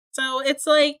 So it's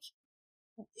like,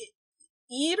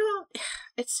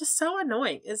 it's just so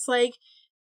annoying. It's like,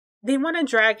 they want to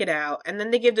drag it out, and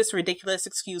then they give this ridiculous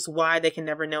excuse why they can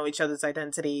never know each other's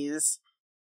identities.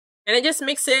 And it just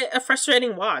makes it a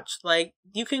frustrating watch. Like,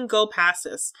 you can go past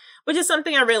this, which is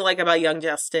something I really like about Young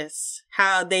Justice,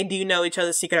 how they do know each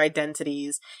other's secret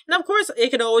identities. And of course,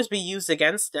 it could always be used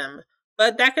against them,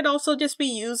 but that could also just be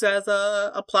used as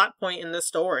a plot point in the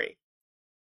story.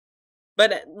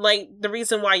 But, like, the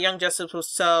reason why Young Justice was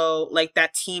so, like,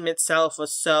 that team itself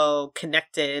was so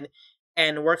connected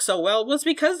and worked so well was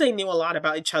because they knew a lot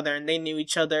about each other, and they knew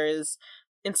each other's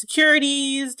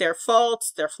insecurities, their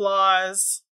faults, their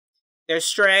flaws, their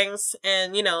strengths,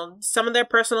 and, some of their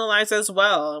personal lives as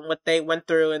well, and what they went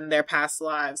through in their past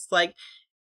lives. Like,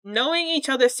 knowing each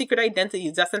other's secret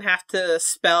identities doesn't have to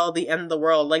spell the end of the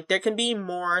world. Like, there can be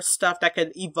more stuff that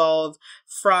could evolve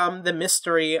from the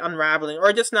mystery unraveling,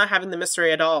 or just not having the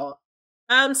mystery at all.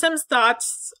 Some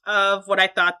thoughts of what I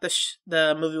thought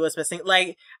the movie was missing.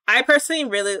 Like, I personally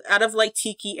really, out of like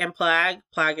Tiki and Plag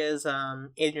is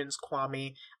Adrian's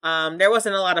Kwame. There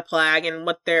wasn't a lot of Plag, and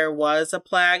what there was a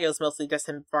Plag, it was mostly just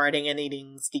him farting and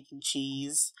eating stinking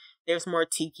cheese. There's more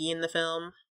Tiki in the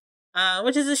film,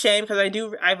 which is a shame because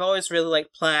I've always really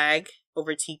liked Plag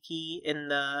over Tiki in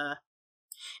the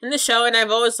show, and I've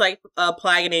always liked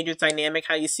Plag and Adrian's dynamic,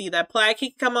 how you see that Plag,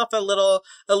 he can come off a little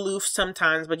aloof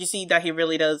sometimes, but you see that he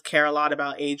really does care a lot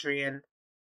about Adrien.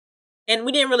 And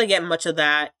we didn't really get much of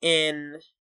that in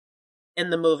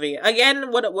the movie.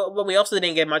 Again, what we also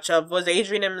didn't get much of was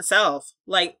Adrien himself.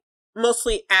 Like,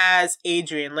 mostly as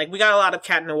Adrien. Like, we got a lot of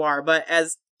Cat Noir, but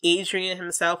as Adrien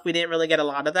himself, we didn't really get a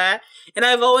lot of that. And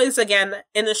I've always, again,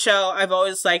 in the show, I've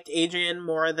always liked Adrien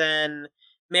more than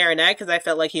Marinette, because I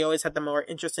felt like he always had the more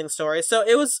interesting stories. So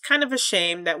it was kind of a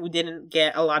shame that we didn't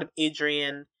get a lot of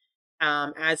Adrien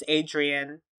as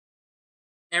Adrien,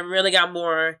 and really got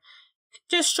more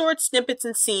just short snippets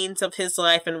and scenes of his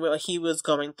life and what he was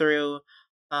going through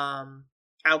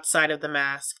outside of the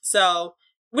mask. So,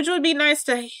 which would be nice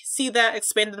to see that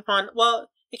expanded upon. Well,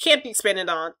 it can't be expanded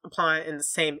upon in the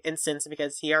same instance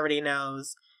because he already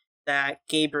knows that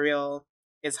Gabriel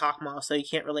is Hawkmoth, so you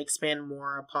can't really expand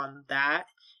more upon that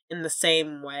in the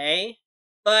same way.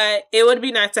 But it would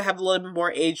be nice to have a little bit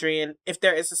more Adrian if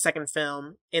there is a second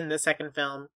film in the second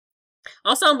film.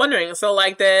 Also, I'm wondering, so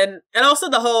like then, and also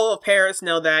the whole parents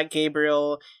know that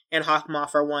Gabriel and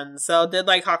Hawkmoth are one. So did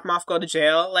like Hawkmoth go to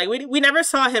jail? Like we never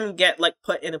saw him get like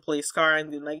put in a police car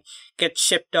and then like get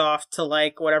shipped off to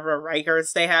like whatever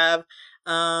Rikers they have.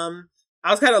 I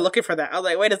was kind of looking for that. I was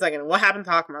like, wait a second, what happened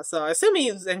to Hawkmoth? So I assume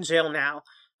he's in jail now.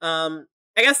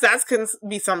 I guess that's can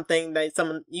be something that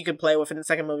someone you could play with in the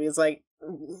second movie. Is like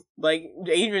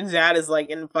Adrian's dad is like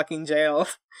in fucking jail.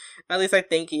 At least I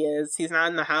think he is. He's not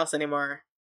in the house anymore.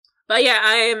 But yeah,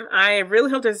 I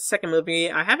really hope there's a second movie.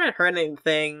 I haven't heard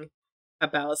anything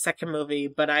about a second movie,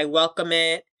 but I welcome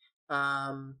it.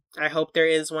 I hope there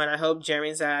is one. I hope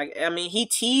Jeremy Zag. I mean, he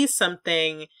teased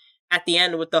something at the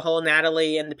end with the whole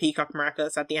Natalie and the Peacock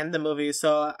Miraculous at the end of the movie,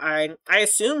 so I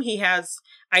assume he has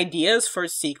ideas for a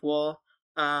sequel.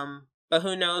 But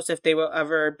who knows if they will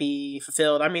ever be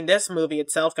fulfilled. I mean, this movie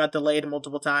itself got delayed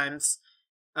multiple times.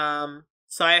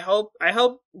 So I hope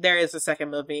there is a second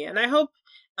movie, and I hope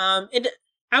I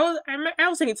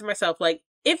was thinking to myself, like,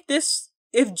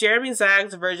 if Jeremy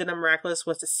Zag's version of Miraculous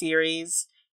was a series,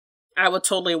 I would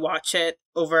totally watch it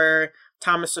over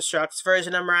Thomas Destruct's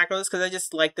version of Miraculous, because I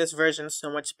just like this version so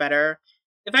much better.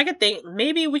 If I could think,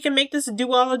 maybe we can make this a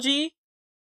duology.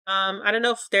 I don't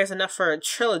know if there's enough for a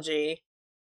trilogy,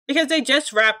 because they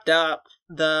just wrapped up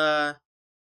the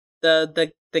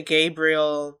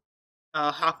Gabriel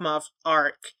Hawkmoth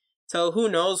arc. So who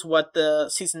knows what the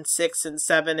season 6 and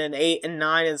 7 and 8 and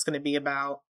 9 is going to be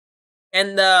about.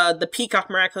 And the Peacock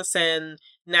Miraculous and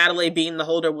Natalie being the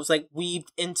holder was like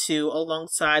weaved into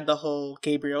alongside the whole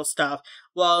Gabriel stuff.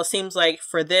 Well, it seems like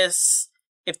for this,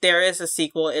 if there is a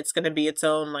sequel, it's going to be its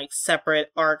own like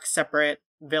separate arc, separate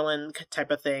villain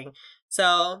type of thing.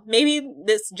 So maybe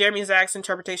this Jeremy Zag's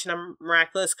interpretation of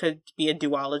Miraculous could be a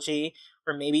duology,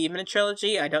 or maybe even a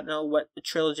trilogy. I don't know what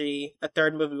a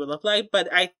third movie would look like, but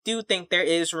I do think there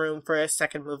is room for a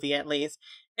second movie at least,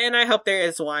 and I hope there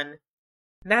is one.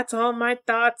 That's all my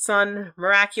thoughts on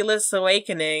Miraculous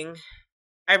Awakening.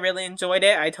 I really enjoyed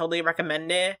it. I totally recommend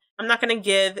it. I'm not gonna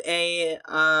give an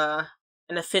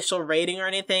official rating or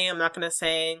anything. I'm not gonna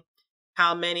say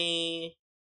how many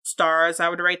stars I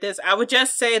would rate this. I would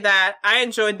just say that I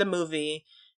enjoyed the movie,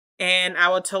 and I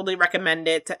would totally recommend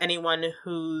it to anyone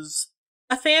who's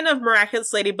a fan of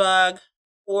Miraculous Ladybug,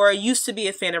 or used to be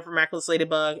a fan of Miraculous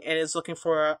Ladybug and is looking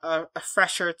for a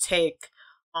fresher take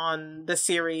on the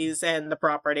series and the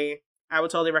property. I would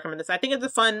totally recommend this. I think it's a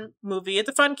fun movie. It's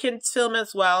a fun kids film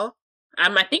as well. I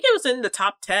think it was in the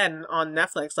top 10 on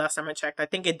Netflix last time I checked. I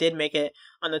think it did make it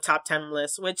on the top 10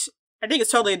 list, which I think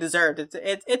it's totally deserved.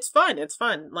 It's fun. It's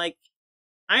fun. Like,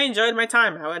 I enjoyed my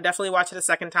time. I would definitely watch it a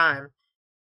second time.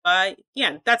 But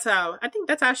yeah, I think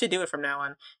that's how I should do it from now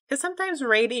on. Because sometimes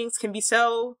ratings can be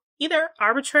so either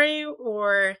arbitrary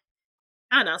or,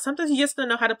 I don't know, sometimes you just don't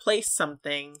know how to place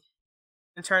something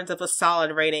in terms of a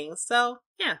solid rating. So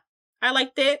yeah, I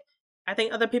liked it. I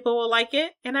think other people will like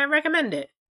it, and I recommend it.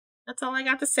 That's all I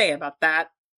got to say about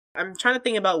that. I'm trying to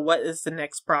think about what is the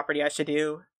next property I should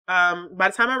do. By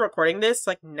the time I'm recording this,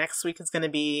 like next week is going to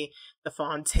be the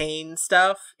Fontaine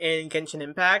stuff in Genshin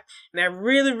Impact. And I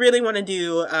really, really want to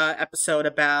do an episode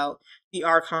about the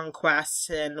Archon quest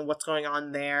and what's going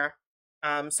on there.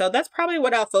 So that's probably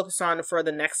what I'll focus on for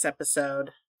the next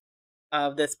episode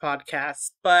of this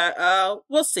podcast. But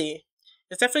we'll see.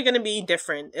 It's definitely going to be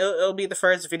different. It'll be the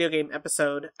first video game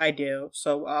episode I do.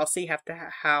 So I'll see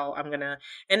how I'm going to...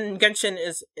 And Genshin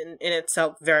is in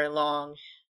itself very long.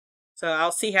 So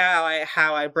I'll see how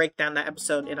I break down that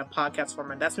episode in a podcast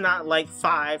format. That's not like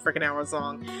 5 freaking hours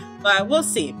long. But we'll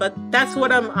see. But that's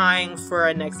what I'm eyeing for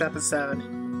our next episode. So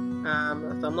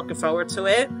I'm looking forward to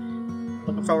it.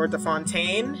 Looking forward to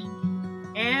Fontaine.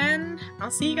 And I'll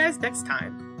see you guys next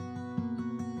time.